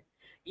चुकी है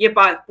ये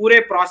पूरे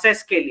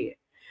प्रोसेस के लिए।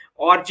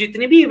 और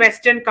जितनी भी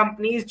वेस्टर्न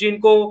कंपनीज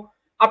जिनको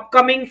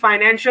अपकमिंग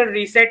फाइनेंशियल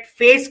रीसेट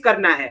फेस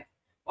करना है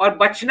और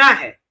बचना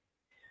है,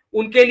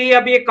 उनके लिए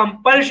अब ये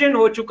कंपल्शन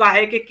हो चुका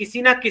है कि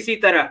किसी ना किसी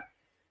तरह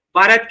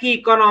भारत की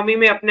इकोनॉमी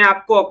में अपने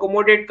आप को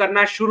अकोमोडेट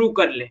करना शुरू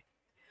कर ले।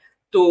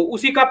 तो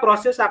उसी का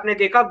प्रोसेस आपने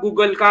देखा,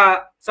 गूगल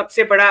का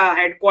सबसे बड़ा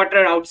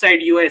हेडक्वार्टर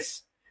आउटसाइड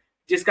यूएस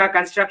जिसका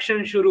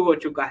कंस्ट्रक्शन शुरू हो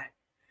चुका है।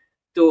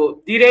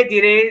 तो धीरे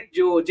धीरे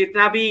जो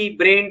जितना भी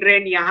ब्रेन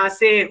ड्रेन यहाँ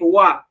से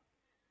हुआ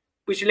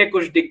पिछले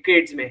कुछ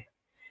डिकेड्स में,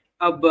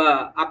 अब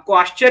आपको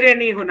आश्चर्य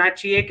नहीं होना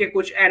चाहिए कि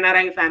कुछ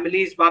एनआरआई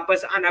फैमिलीज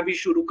वापस आना भी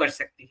शुरू कर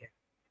सकती है।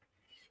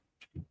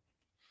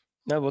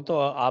 ना, वो तो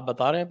आप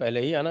बता रहे हैं,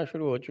 पहले ही आना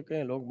शुरू हो चुके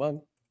हैं लोग बाग।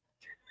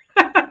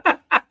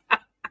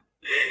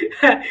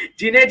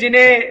 जिन्हें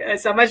जिन्हें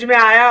समझ में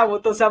आया वो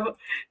तो सब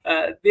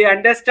they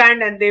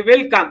understand and they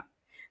will come.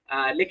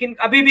 लेकिन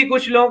अभी भी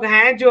कुछ लोग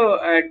हैं जो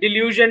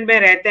डिल्यूजन में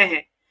रहते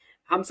हैं।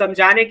 हम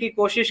समझाने की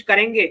कोशिश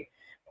करेंगे।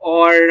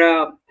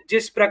 और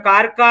जिस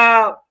प्रकार का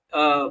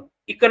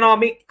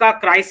इकोनॉमिक का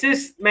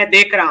क्राइसिस मैं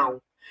देख रहा हूं,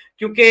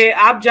 क्योंकि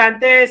आप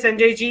जानते हैं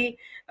संजय जी,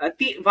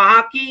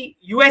 वहां की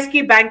यूएस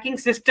की बैंकिंग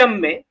सिस्टम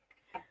में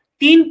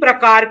 3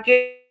 प्रकार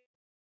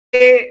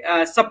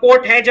के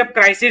सपोर्ट है जब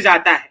क्राइसिस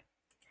आता है।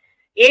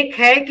 एक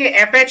है कि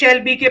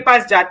एफएचएलबी के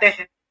पास जाते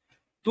हैं,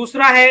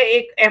 दूसरा है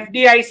एक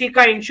एफडीआईसी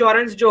का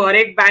इंश्योरेंस जो हर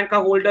एक बैंक का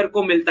होल्डर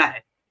को मिलता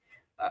है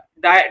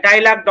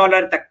 $2.5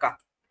 लाख तक का,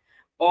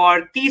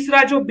 और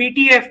तीसरा जो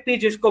बीटीएफपी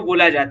जिसको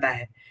बोला जाता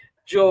है,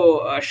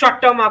 जो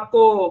शॉर्ट टर्म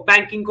आपको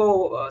बैंकिंग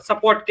को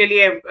सपोर्ट के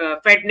लिए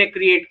फेड ने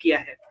क्रिएट किया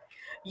है।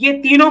 ये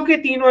तीनों के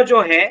तीनों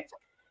जो है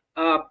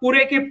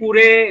पूरे के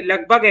पूरे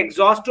लगभग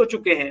एग्जॉस्ट हो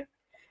चुके हैं।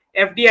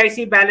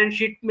 एफडीआईसी बैलेंस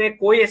शीट में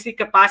कोई ऐसी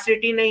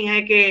कैपेसिटी नहीं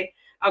है कि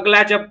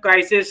अगला जब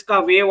क्राइसिस का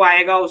वेव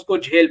आएगा उसको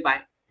झेल पाए।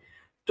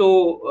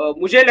 तो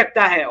मुझे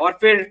लगता है, और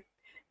फिर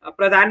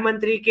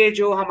प्रधानमंत्री के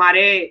जो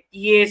हमारे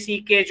ईएसी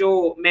के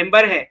जो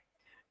मेंबर है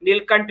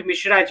नीलकंठ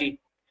मिश्रा जी,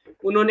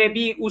 उन्होंने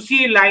भी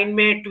उसी लाइन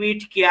में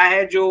ट्वीट किया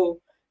है जो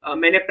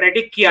मैंने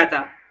प्रेडिक्ट किया था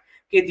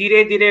कि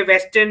धीरे धीरे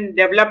वेस्टर्न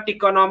डेवलप्ड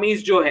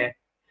इकोनॉमीज जो है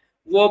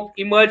वो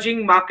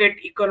इमर्जिंग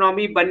मार्केट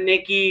इकोनॉमी बनने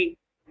की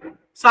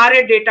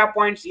सारे डेटा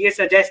पॉइंट्स ये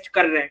सजेस्ट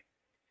कर रहे हैं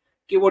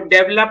कि वो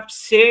डेवलप्ड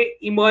से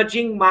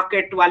इमर्जिंग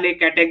मार्केट वाले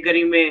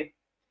कैटेगरी में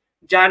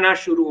जाना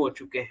शुरू हो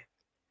चुके हैं।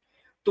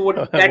 तो वो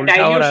दैट उल्टा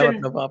हो रहा है, डाइल्यूशन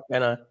मतलब आप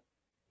कहना है।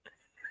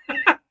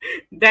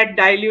 That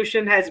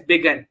dilution has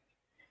begun.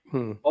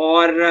 Hmm.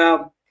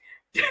 और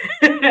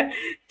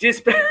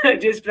जिस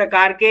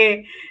प्रकार के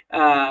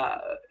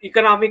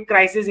इकोनॉमिक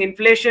क्राइसिस,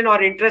 इन्फ्लेशन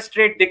और इंटरेस्ट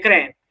रेट दिख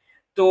रहे हैं,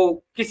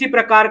 तो किसी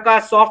प्रकार का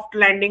सॉफ्ट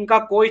लैंडिंग का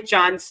कोई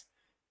चांस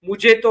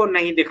मुझे तो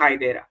नहीं दिखाई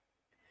दे रहा।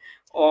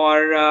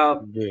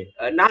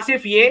 और ना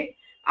सिर्फ ये,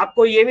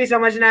 आपको ये भी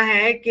समझना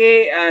है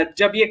कि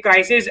जब ये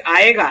क्राइसिस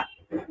आएगा,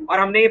 और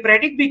हमने ये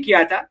प्रेडिक्ट भी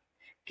किया था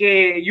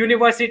कि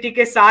यूनिवर्सिटी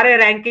के सारे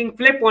रैंकिंग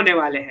फ्लिप होने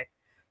वाले हैं,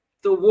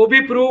 तो वो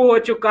भी प्रूव हो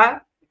चुका।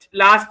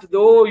 लास्ट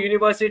 2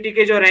 यूनिवर्सिटी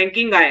के जो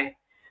रैंकिंग आए,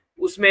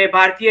 उसमें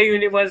भारतीय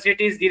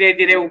यूनिवर्सिटीज धीरे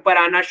धीरे ऊपर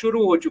आना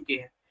शुरू हो चुकी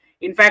है।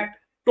 In fact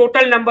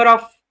total number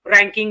of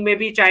ranking में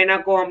भी चाइना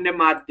को हमने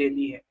मात दे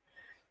दी है।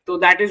 तो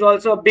that is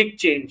also a big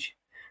change.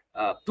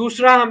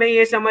 दूसरा हमें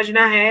ये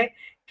समझना है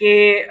कि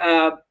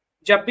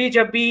जब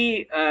भी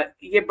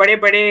ये बड़े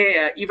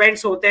बड़े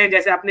इवेंट्स होते हैं,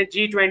 जैसे आपने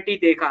G20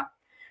 देखा,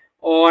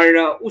 और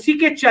उसी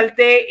के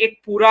चलते एक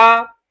पूरा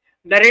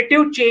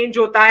नैरेटिव चेंज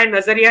होता है,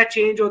 नजरिया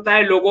चेंज होता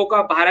है लोगों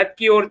का भारत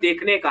की ओर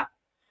देखने का।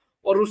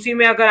 और उसी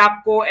में अगर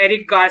आपको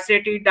एरिक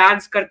गार्सेटी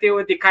डांस करते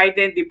हुए दिखाई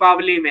दे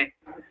दीपावली में,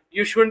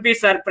 यू शुड बी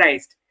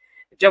सरप्राइज्ड।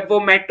 जब वो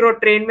मेट्रो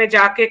ट्रेन में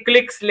जाके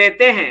क्लिक्स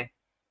लेते हैं,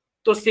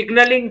 तो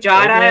सिग्नलिंग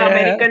जा रहा है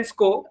अमेरिकन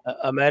को।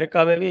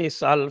 अमेरिका में भी इस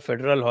साल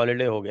फेडरल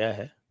हॉलिडे हो गया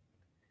है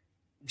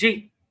जी।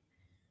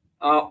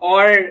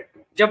 और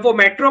जब वो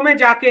मेट्रो में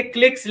जाके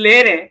क्लिक्स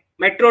ले रहे हैं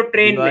मेट्रो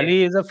ट्रेन में,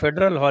 Diwali is a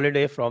federal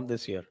holiday from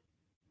this year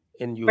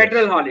in US.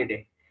 Federal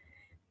holiday,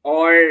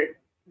 और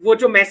वो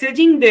जो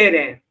मैसेजिंग दे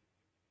रहे हैं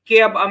कि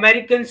अब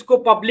अमेरिकन को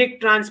पब्लिक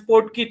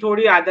ट्रांसपोर्ट की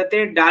थोड़ी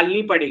आदतें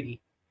डालनी पड़ेगी,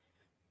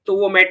 तो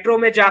वो मेट्रो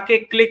में जाके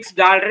क्लिक्स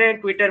डाल रहे हैं,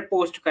 ट्विटर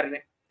पोस्ट कर रहे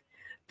हैं।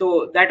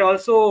 तो that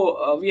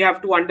also we have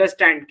to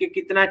understand कि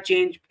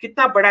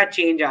कितना बड़ा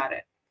चेंज आ रहा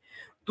है।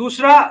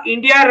 दूसरा,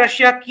 इंडिया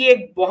रशिया की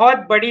एक बहुत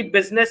बड़ी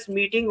बिजनेस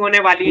मीटिंग होने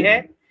वाली है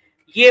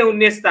ये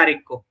 19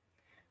 तारीख को,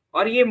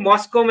 और ये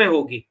मॉस्को में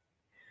होगी।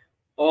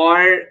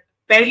 और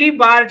पहली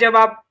बार जब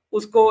आप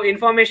उसको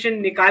इंफॉर्मेशन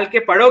निकाल के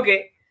पढ़ोगे,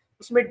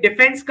 उसमें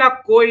डिफेंस का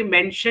कोई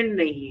मेंशन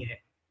नहीं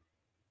है।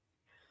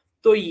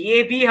 तो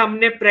ये भी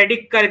हमने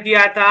प्रेडिक्ट कर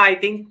दिया था आई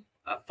थिंक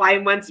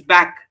 5 मंथ्स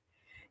बैक,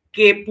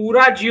 कि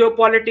पूरा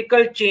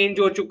जियोपॉलिटिकल चेंज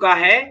हो चुका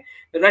है।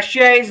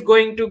 Russia is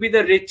going to be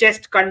the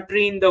richest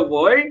country in the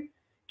world,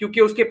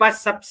 क्योंकि उसके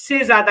पास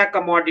सबसे ज्यादा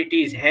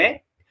कमोडिटीज है।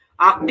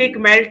 आर्कटिक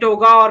मेल्ट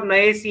होगा और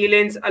नए सी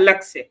लेन्स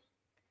अलग से।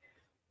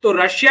 तो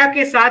रशिया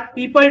के साथ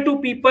people to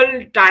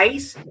people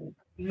ties,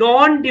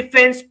 non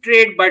defence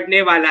trade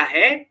बढ़ने वाला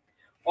है,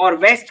 और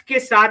वेस्ट के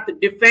साथ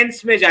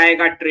डिफेंस में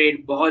जाएगा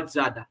ट्रेड बहुत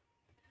ज्यादा।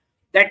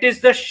 That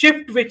is the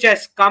shift which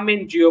has come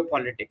in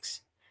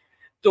geopolitics.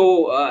 तो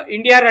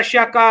इंडिया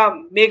रशिया का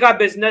मेगा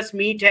बिजनेस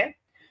मीट है,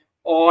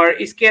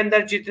 और इसके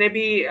अंदर जितने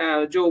भी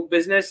जो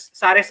बिजनेस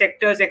सारे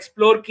सेक्टर्स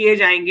एक्सप्लोर किए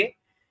जाएंगे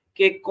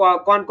कि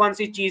कौन कौन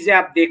सी चीजें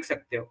आप देख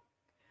सकते हो।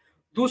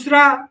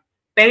 दूसरा,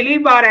 पहली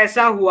बार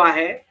ऐसा हुआ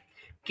है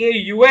कि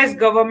यूएस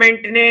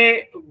गवर्नमेंट ने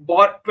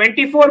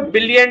 24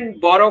 बिलियन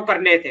बोरो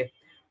करने थे,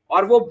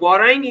 और वो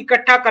बोरोइंग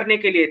इकट्ठा करने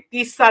के लिए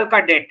 30 साल का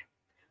डेट,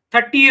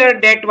 30 ईयर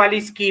डेट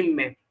वाली स्कीम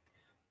में,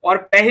 और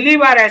पहली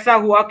बार ऐसा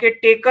हुआ कि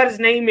टेकर्स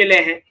नहीं मिले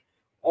हैं,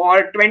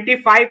 और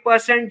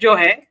 25% जो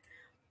है,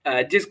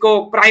 जिसको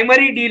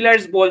प्राइमरी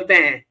डीलर्स बोलते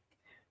हैं,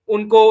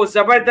 उनको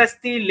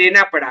जबरदस्ती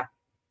लेना पड़ा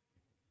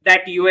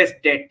दैट यूएस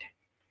डेट।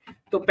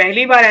 तो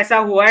पहली बार ऐसा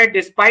हुआ है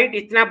डिस्पाइट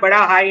इतना बड़ा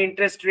हाई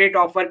इंटरेस्ट रेट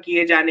ऑफर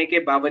किए जाने के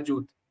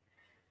बावजूद।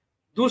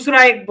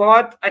 दूसरा, एक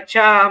बहुत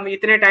अच्छा, हम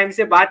इतने टाइम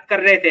से बात कर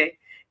रहे थे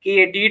कि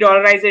ये डी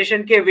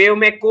डॉलराइजेशन के वेव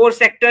में कोर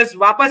सेक्टर्स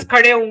वापस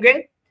खड़े होंगे,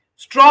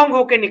 स्ट्रांग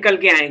होके निकल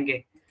के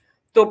आएंगे।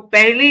 तो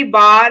पहली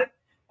बार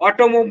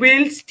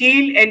ऑटोमोबाइल,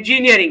 स्टील,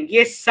 इंजीनियरिंग,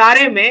 ये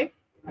सारे में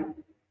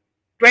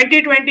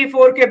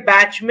 2024 के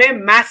बैच में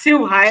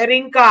मैसिव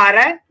हायरिंग का आ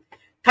रहा है।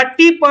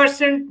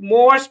 30%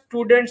 more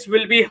students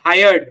will be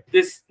hired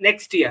this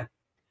next year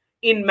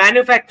in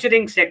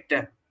manufacturing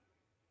sector.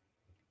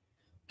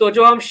 तो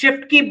जो हम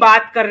शिफ्ट की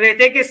बात कर रहे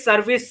थे कि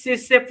सर्विसेज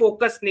से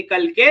फोकस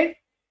निकल के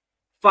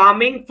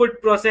फार्मिंग, फूड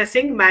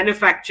प्रोसेसिंग,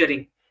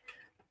 मैन्युफैक्चरिंग,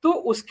 तो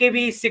उसके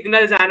भी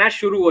सिग्नल्स आना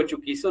शुरू हो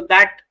चुकी। So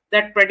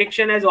that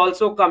prediction has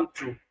also come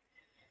true.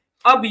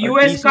 अब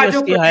यूएस का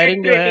जो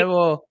हायरिंग जो है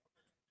वो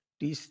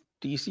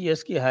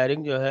टीसीएस की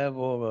हायरिंग जो है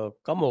वो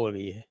कम हो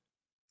गई है।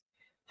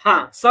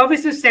 हाँ,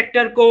 सर्विसेज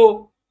सेक्टर को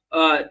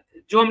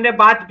जो हमने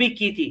बात भी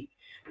की थी,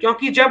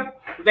 क्योंकि जब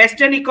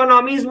वेस्टर्न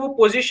इकोनॉमीज वो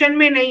पोजीशन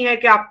में नहीं है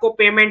कि आपको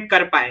पेमेंट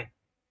कर पाए,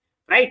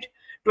 राइट।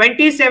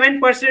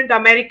 27%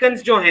 अमेरिकन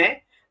जो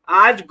हैं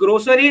आज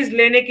ग्रोसरीज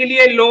लेने के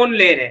लिए लोन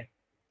ले रहे हैं,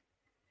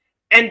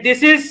 and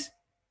this is,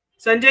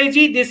 Sanjay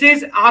ji, this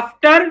is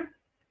after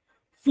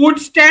food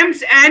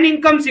stamps and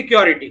income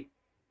security.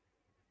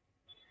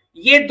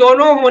 ये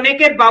दोनों होने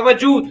के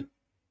बावजूद,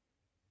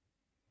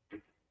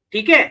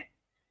 ठीक है।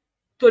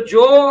 तो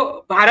जो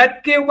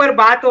भारत के ऊपर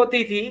बात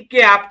होती थी कि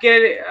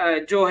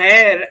आपके जो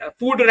है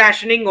फूड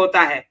रैशनिंग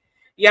होता है,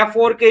 या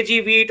 4 kg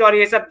वीट और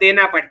ये सब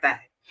देना पड़ता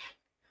है।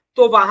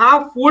 तो वहां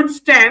फूड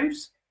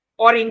स्टैम्प्स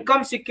और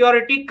इनकम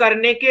सिक्योरिटी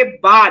करने के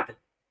बाद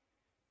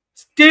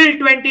still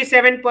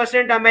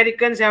 27%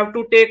 Americans have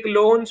to take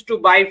loans to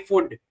buy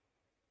food.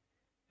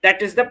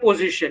 That is the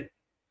position.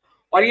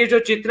 और ये जो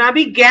जितना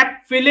भी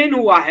गैप फिल इन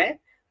हुआ है,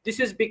 this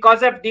is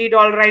because of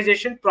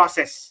dedollarisation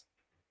process.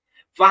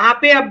 वहां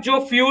पे अब जो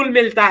फ्यूल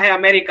मिलता है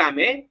अमेरिका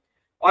में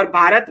और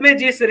भारत में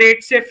जिस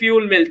रेट से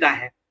फ्यूल मिलता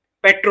है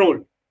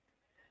पेट्रोल,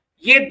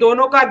 ये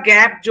दोनों का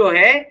गैप जो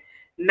है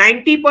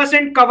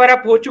 90% कवर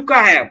अप हो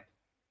चुका है। अब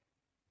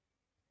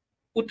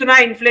उतना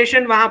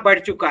इन्फ्लेशन वहां बढ़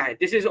चुका है।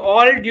 This is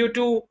all due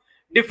to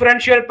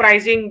differential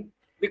pricing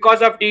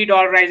because of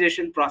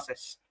dedollarisation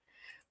process.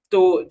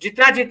 तो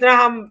जितना जितना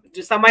हम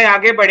समय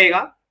आगे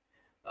बढ़ेगा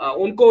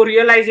उनको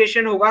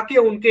रियलाइजेशन होगा कि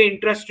उनके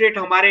इंटरेस्ट रेट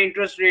हमारे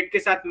इंटरेस्ट रेट के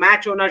साथ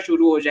मैच होना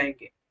शुरू हो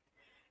जाएंगे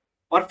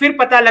और फिर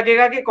पता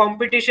लगेगा कि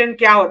कंपटीशन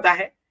क्या होता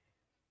है,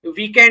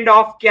 वीकेंड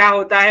ऑफ क्या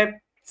होता है,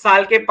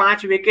 साल के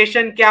 5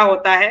 वेकेशन क्या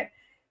होता है,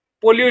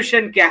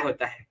 पोल्यूशन क्या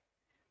होता है,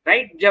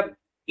 राइट? जब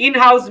इन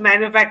हाउस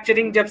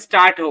मैन्युफैक्चरिंग जब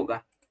स्टार्ट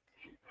होगा,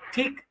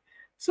 ठीक?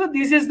 So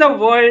this is the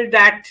world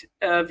that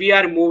we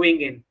are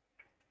moving in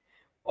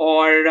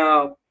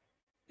और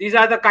These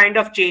are the kind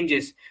of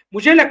changes.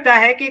 मुझे लगता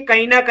है कि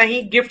कहीं ना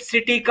कहीं गिफ्ट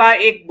सिटी का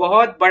एक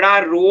बहुत बड़ा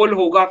रोल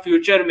होगा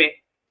फ्यूचर में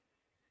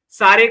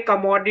सारे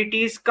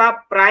कमोडिटीज का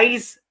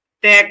प्राइस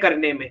तय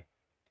करने में,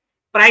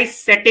 प्राइस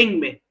सेटिंग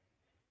में,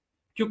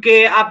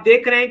 क्योंकि आप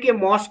देख रहे हैं कि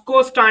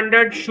मॉस्को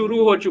स्टैंडर्ड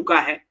शुरू हो चुका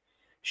है।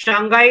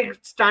 शंघाई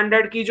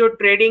स्टैंडर्ड की जो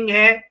ट्रेडिंग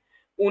है,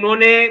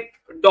 उन्होंने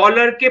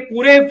डॉलर के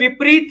पूरे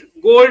विपरीत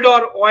गोल्ड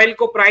और ऑयल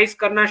को प्राइस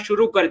करना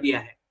शुरू कर दिया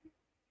है।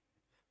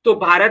 तो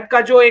भारत का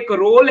जो एक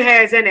रोल है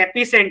एज एन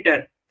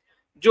एपिसेंटर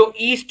जो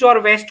ईस्ट और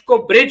वेस्ट को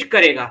ब्रिज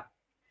करेगा,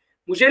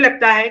 मुझे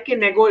लगता है कि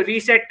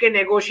रीसेट के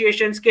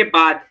नेगोशिएशंस के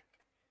बाद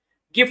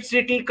गिफ्ट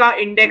सिटी का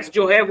इंडेक्स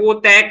जो है वो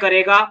तय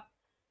करेगा,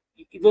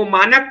 वो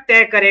मानक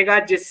तय करेगा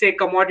जिससे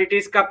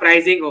कमोडिटीज का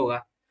प्राइसिंग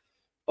होगा।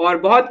 और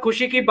बहुत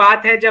खुशी की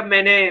बात है जब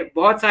मैंने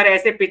बहुत सारे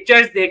ऐसे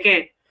पिक्चर्स देखे,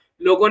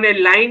 लोगों ने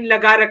लाइन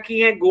लगा रखी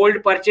है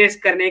गोल्ड परचेस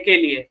करने के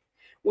लिए,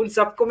 उन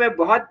सबको मैं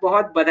बहुत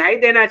बहुत बधाई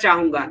देना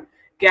चाहूंगा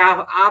कि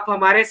आप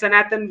हमारे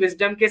सनातन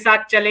विजडम के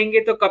साथ चलेंगे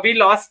तो कभी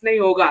लॉस नहीं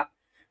होगा,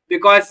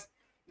 because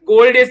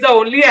gold is the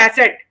only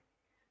asset,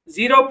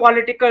 zero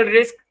political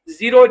risk,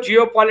 zero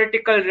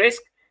geopolitical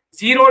risk,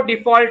 zero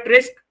default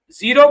risk,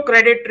 zero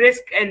credit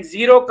risk and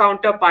zero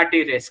counter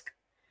party risk.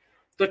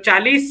 तो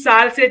 40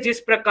 साल से जिस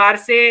प्रकार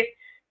से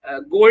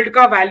गोल्ड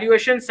का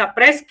वैल्यूएशन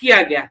सप्रेस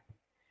किया गया,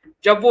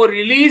 जब वो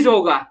रिलीज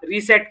होगा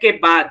रीसेट के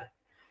बाद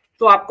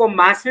तो आपको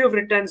मैसिव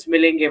रिटर्न्स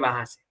मिलेंगे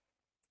वहां से।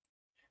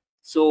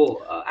 सो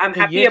I am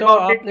happy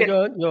about it. आपने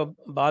जो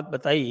बात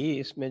बताई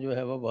इसमें जो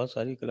है वो बहुत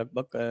सारी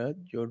लगभग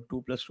जो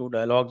 2+2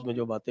 डायलॉग्स में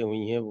जो बातें हुई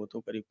हैं वो तो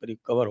करीब करीब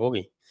कवर हो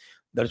गई।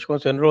 दर्शकों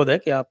से अनुरोध है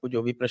कि आपको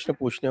जो भी प्रश्न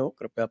पूछने हो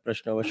कृपया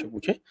प्रश्न अवश्य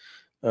पूछें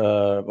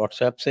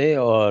व्हाट्सएप से,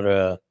 और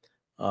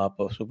आप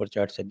सुपर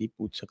चैट से भी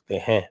पूछ सकते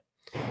हैं।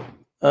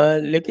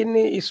 लेकिन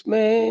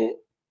इसमें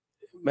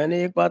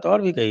मैंने एक बात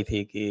और भी कही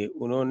थी कि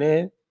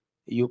उन्होंने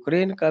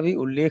यूक्रेन का भी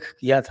उल्लेख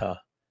किया था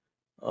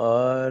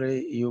और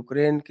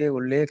यूक्रेन के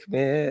उल्लेख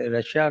में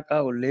रशिया का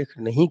उल्लेख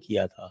नहीं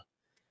किया था।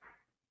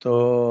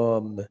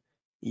 तो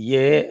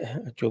ये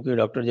चूँकि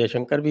डॉक्टर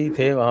जयशंकर भी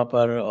थे वहाँ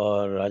पर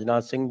और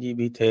राजनाथ सिंह जी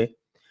भी थे,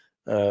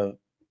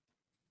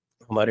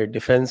 हमारे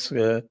डिफेंस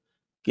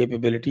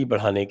कैपेबिलिटी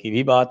बढ़ाने की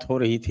भी बात हो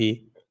रही थी,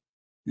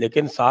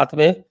 लेकिन साथ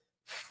में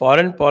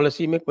फॉरेन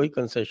पॉलिसी में कोई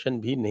कंसेशन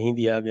भी नहीं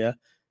दिया गया।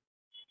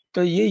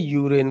 तो ये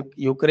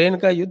यूक्रेन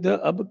का युद्ध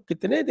अब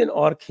कितने दिन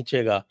और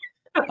खींचेगा?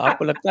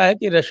 आपको लगता है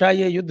कि रशिया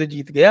ये युद्ध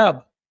जीत गया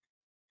अब?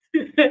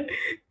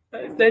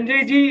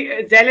 संजय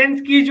जी,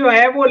 जेलेंस्की जो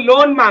है वो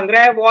लोन मांग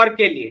रहा है वॉर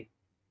के लिए।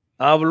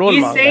 अब लोन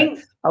He's मांग रहा है। saying,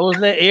 अब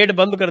उसने एड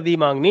बंद कर दी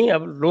मांगनी,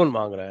 अब लोन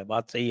मांग रहा है।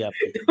 बात सही है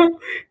आपकी। तो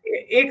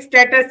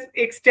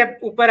एक स्टेप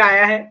ऊपर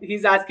आया है, he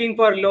is asking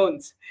for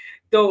loans.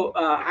 तो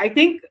आई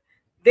थिंक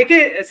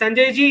देखिए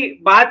संजय जी,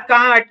 बात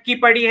कहाँ अटकी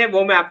पड़ी है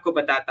वो मैं आपको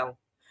बताता हूँ।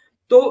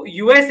 तो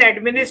यूएस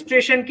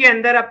एडमिनिस्ट्रेशन के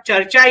अंदर अब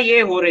चर्चा ये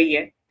हो रही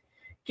है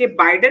कि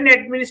बाइडेन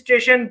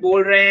एडमिनिस्ट्रेशन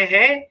बोल रहे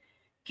हैं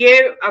कि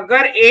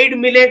अगर एड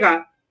मिलेगा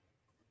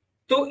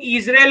तो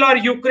इजराइल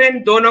और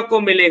यूक्रेन दोनों को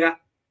मिलेगा,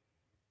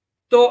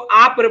 तो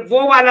आप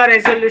वो वाला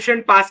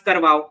रेजोल्यूशन पास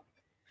करवाओ।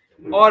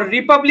 और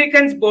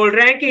रिपब्लिकन्स बोल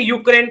रहे हैं कि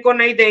यूक्रेन को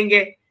नहीं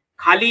देंगे,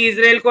 खाली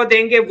इजराइल को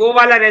देंगे, वो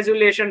वाला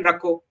रेजोल्यूशन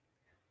रखो।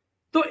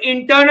 तो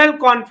इंटरनल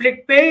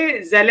कॉन्फ्लिक्ट पे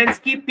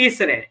जेलेंस्की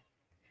पीस रहे।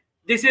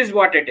 This is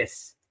what it is.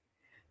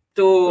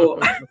 तो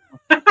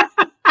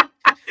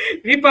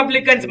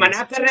रिपब्लिकन्स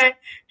मना कर रहे हैं,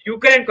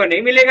 यूक्रेन को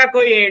नहीं मिलेगा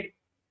कोई add.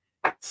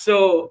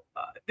 So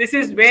this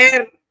is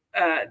where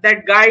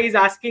that guy is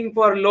asking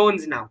for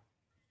loans now.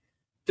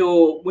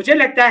 तो मुझे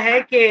लगता है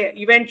कि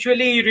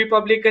इवेंचुअली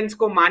रिपब्लिकन्स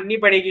को माननी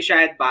पड़ेगी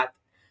शायद बात,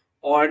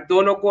 और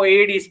दोनों को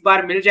एड इस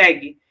बार मिल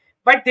जाएगी।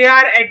 But they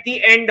are at the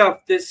end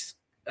of this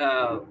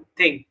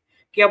thing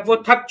कि अब वो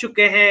थक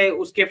चुके हैं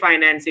उसके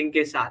फाइनेंसिंग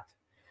के साथ।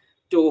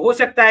 तो हो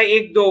सकता है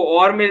एक दो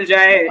और मिल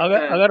जाए।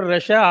 अगर अगर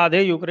रशिया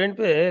आधे यूक्रेन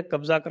पे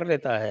कब्जा कर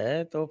लेता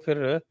है तो फिर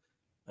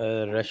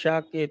रशिया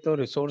के तो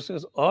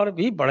रिसोर्सेज और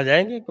भी बढ़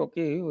जाएंगे,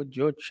 क्योंकि वो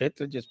जो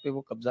क्षेत्र जिस पे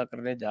वो कब्जा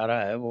करने जा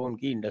रहा है वो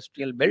उनकी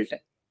इंडस्ट्रियल बेल्ट है,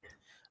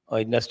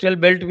 और इंडस्ट्रियल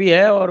बेल्ट भी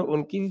है, और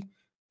उनकी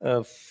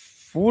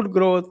फूड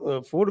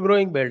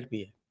ग्रोइंग बेल्ट भी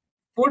है।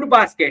 फूड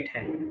बास्केट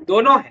है,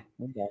 दोनों है,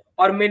 हाँ।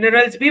 और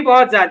मिनरल्स भी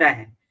बहुत ज्यादा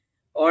है।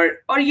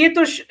 और ये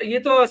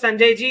तो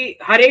संजय जी,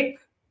 हर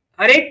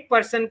एक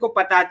पर्सन को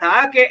पता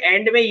था कि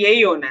एंड में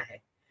यही होना है,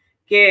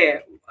 कि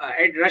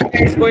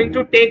Russia is going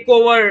to take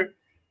over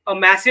a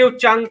massive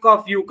chunk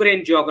of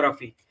Ukraine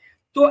geography.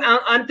 तो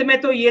अंत में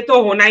तो ये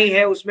तो होना ही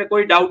है, उसमें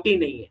कोई डाउट ही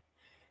नहीं है।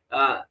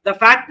 द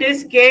फैक्ट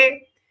इज के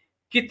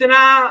कितना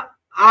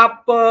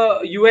आप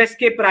यूएस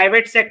के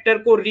प्राइवेट सेक्टर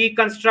को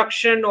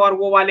रिकंस्ट्रक्शन और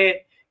वो वाले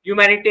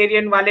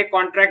ह्यूमैनिटेरियन वाले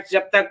कॉन्ट्रैक्ट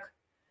जब तक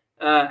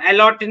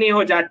अलॉट नहीं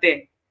हो जाते,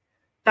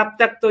 तब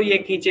तक तो ये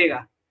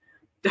खींचेगा।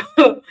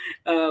 तो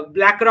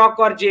ब्लैक रॉक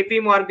और जेपी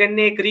मॉर्गन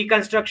ने एक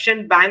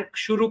रिकंस्ट्रक्शन बैंक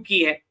शुरू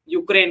की है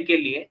यूक्रेन के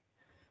लिए,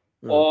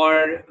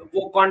 और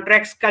वो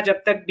कॉन्ट्रैक्ट्स का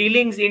जब तक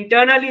dealings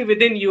internally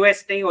with in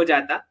US नहीं हो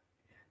जाता,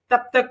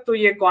 तब तक तो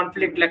ये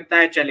कॉन्फ्लिक्ट लगता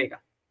है चलेगा।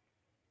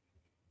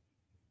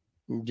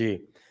 जी।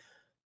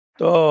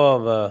 तो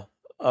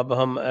अब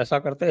हम ऐसा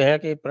करते हैं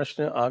कि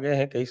प्रश्न आ गए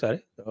हैं कई सारे,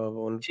 तो अब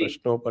उन जी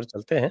प्रश्नों पर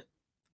चलते हैं।